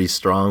pours were pretty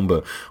strong,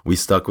 but we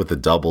stuck with the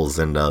doubles,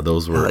 and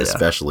those were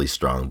especially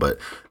strong. But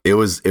it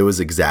was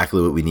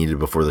exactly what we needed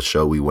before the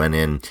show. We went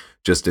in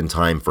just in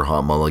time for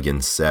Hot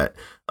Mulligan's set.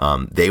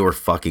 They were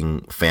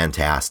fucking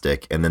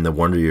fantastic. And then the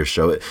Wonder Years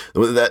show,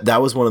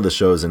 that was one of the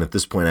shows. And at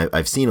this point,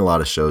 I've seen a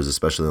lot of shows,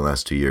 especially in the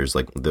last 2 years.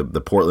 Like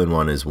the Portland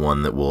one is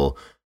one that we'll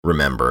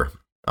remember.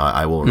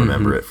 I will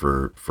remember it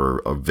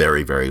for a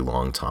very, very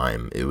long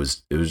time. It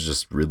was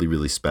just really,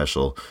 really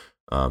special.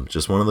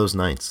 Just one of those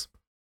nights.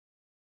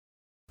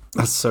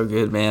 That's so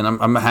good, man.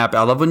 I'm happy.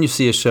 I love when you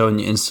see a show and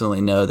you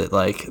instantly know that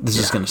like this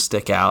is going to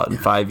stick out in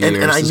 5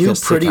 years. And I knew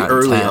pretty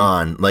early 10.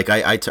 on. Like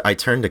I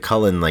turned to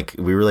Cullen, like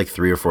we were like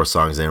 3 or 4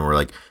 songs in, and we're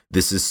like,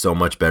 this is so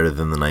much better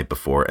than the night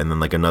before. And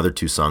then like another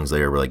 2 songs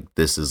later, we're like,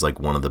 this is like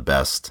one of the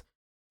best.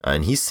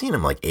 And he's seen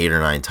him like 8 or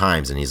 9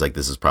 times, and he's like,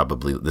 this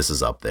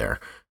is up there.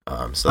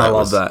 So I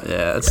love that.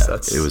 Yeah,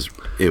 that's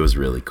it was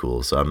really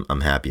cool. So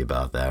I'm happy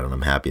about that, and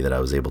I'm happy that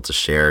I was able to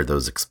share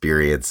those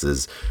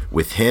experiences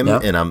with him.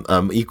 Yep. And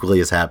I'm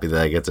equally as happy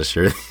that I get to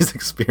share these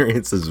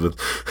experiences with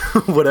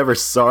whatever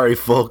sorry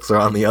folks are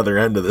on the other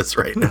end of this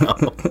right now.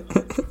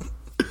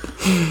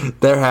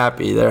 They're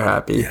happy.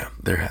 Yeah,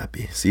 they're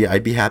happy. See,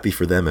 I'd be happy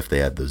for them if they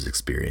had those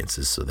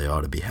experiences. So they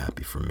ought to be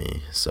happy for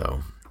me.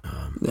 So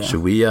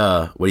should we?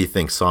 What do you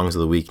think? Songs of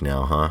the week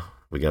now, huh?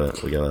 We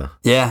gotta.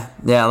 Yeah.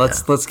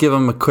 Let's give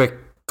them a quick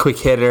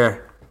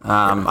hitter.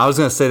 I was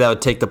gonna say that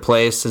would take the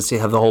place since you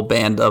have the whole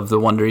band of the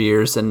Wonder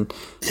Years and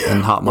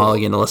Hot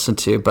Mulligan to listen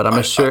to. But I'm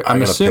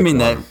assuming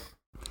that.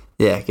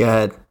 Yeah, go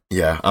ahead.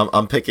 Yeah,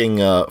 I'm picking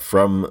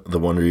from the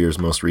Wonder Years'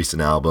 most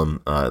recent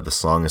album. The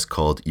song is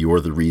called "You're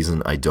the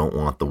Reason I Don't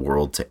Want the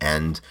World to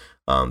End."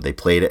 They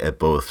played it at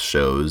both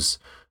shows.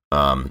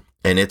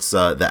 And it's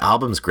the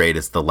album's great.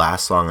 It's the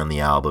last song on the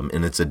album,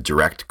 and it's a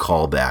direct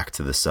callback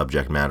to the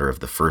subject matter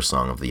of the first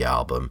song of the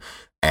album.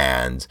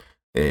 And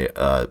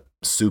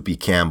Soupy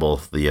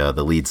Campbell, the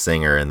lead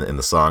singer and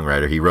the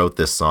songwriter, he wrote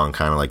this song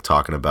kind of like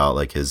talking about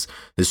like his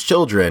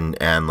children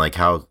and like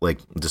how like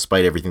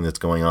despite everything that's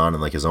going on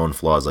and like his own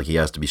flaws, like he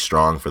has to be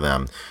strong for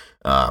them.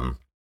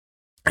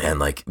 And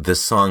like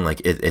this song,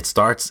 like it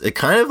starts, it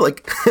kind of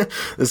like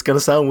it's gonna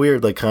sound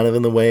weird, like kind of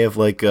in the way of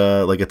like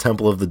a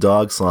Temple of the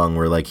Dog song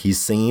where like he's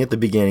singing at the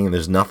beginning and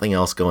there's nothing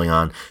else going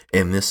on,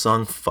 and this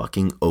song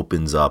fucking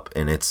opens up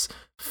and it's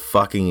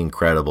fucking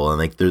incredible. And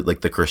like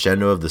the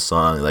crescendo of the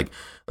song, like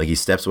he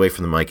steps away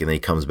from the mic and then he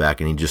comes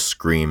back and he just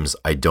screams,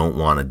 "I don't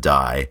want to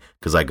die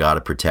because I gotta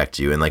protect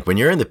you." And like when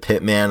you're in the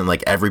pit, man, and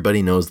like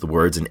everybody knows the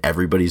words and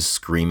everybody's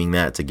screaming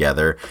that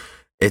together,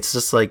 it's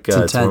just like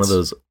it's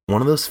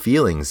one of those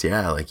feelings.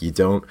 Yeah, like you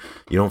don't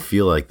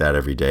feel like that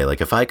every day. Like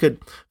if I could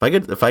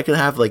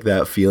have like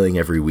that feeling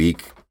every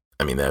week,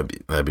 I mean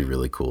that'd be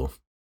really cool.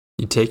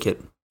 You take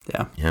it.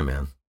 Yeah,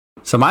 man.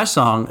 So my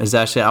song is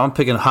actually, I'm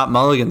picking a Hot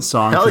Mulligan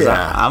song. Hell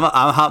yeah. I'm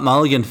a Hot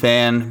Mulligan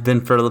fan, been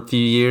for a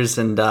few years,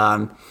 and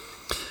I'm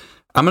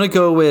going to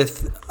go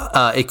with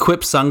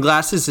Equip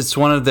Sunglasses. It's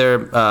one of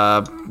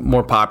their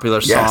more popular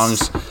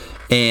songs,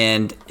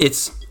 and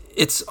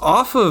it's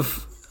off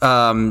of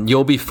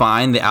You'll Be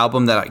Fine, the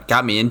album that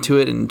got me into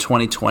it in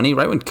 2020,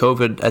 right when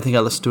COVID, I think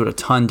I listened to it a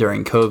ton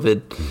during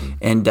COVID,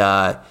 and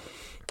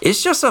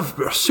it's just a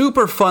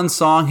super fun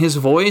song. His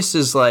voice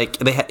is like,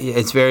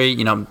 it's very,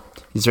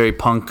 he's very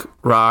punk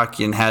rock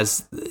and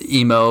has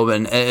emo,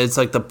 and it's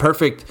like the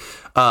perfect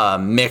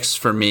mix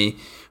for me,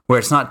 where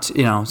it's not,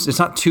 it's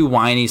not too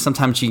whiny.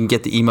 Sometimes you can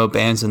get the emo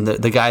bands and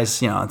the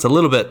guys, it's a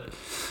little bit,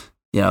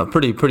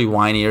 pretty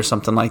whiny or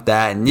something like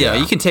that. And,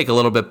 you can take a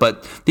little bit,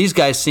 but these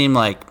guys seem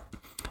like,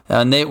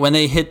 and when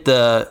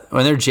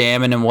they're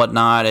jamming and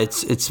whatnot,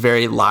 it's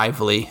very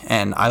lively,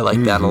 and I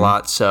like that a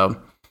lot. So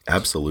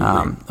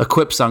absolutely,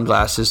 Equip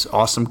Sunglasses,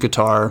 awesome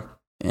guitar.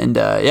 And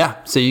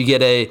so you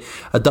get a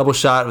double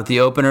shot with the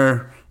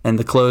opener and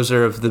the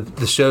closer of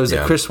the shows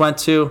that Chris went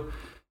to.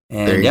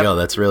 And there you go.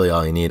 That's really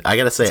all you need. I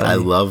gotta say, I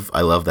love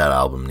that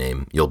album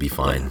name. You'll Be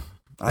Fine.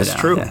 Yeah, it's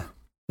true. Yeah,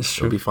 it's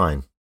true. You'll be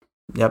fine.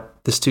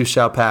 Yep. This too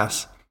shall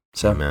pass.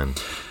 So, amen.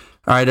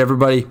 All right,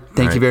 everybody.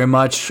 Thank you very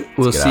much.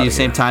 We'll see you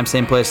same time,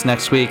 same place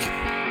next week.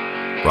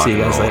 See you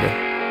guys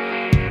later.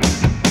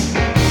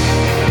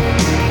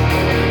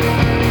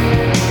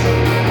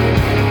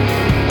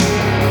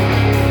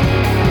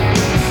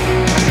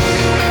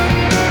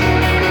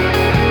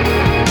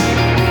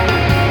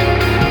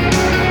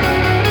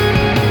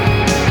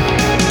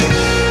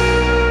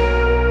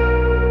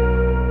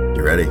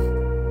 Ready?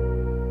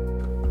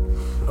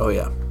 Oh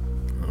yeah.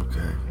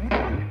 Okay.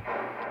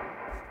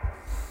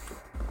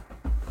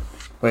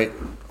 Wait.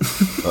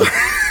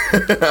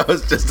 I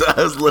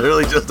was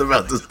literally just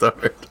about to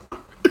start.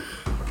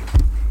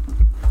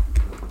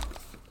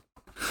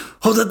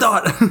 Hold the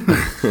thought.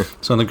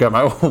 So I'm gonna grab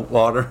my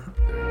water.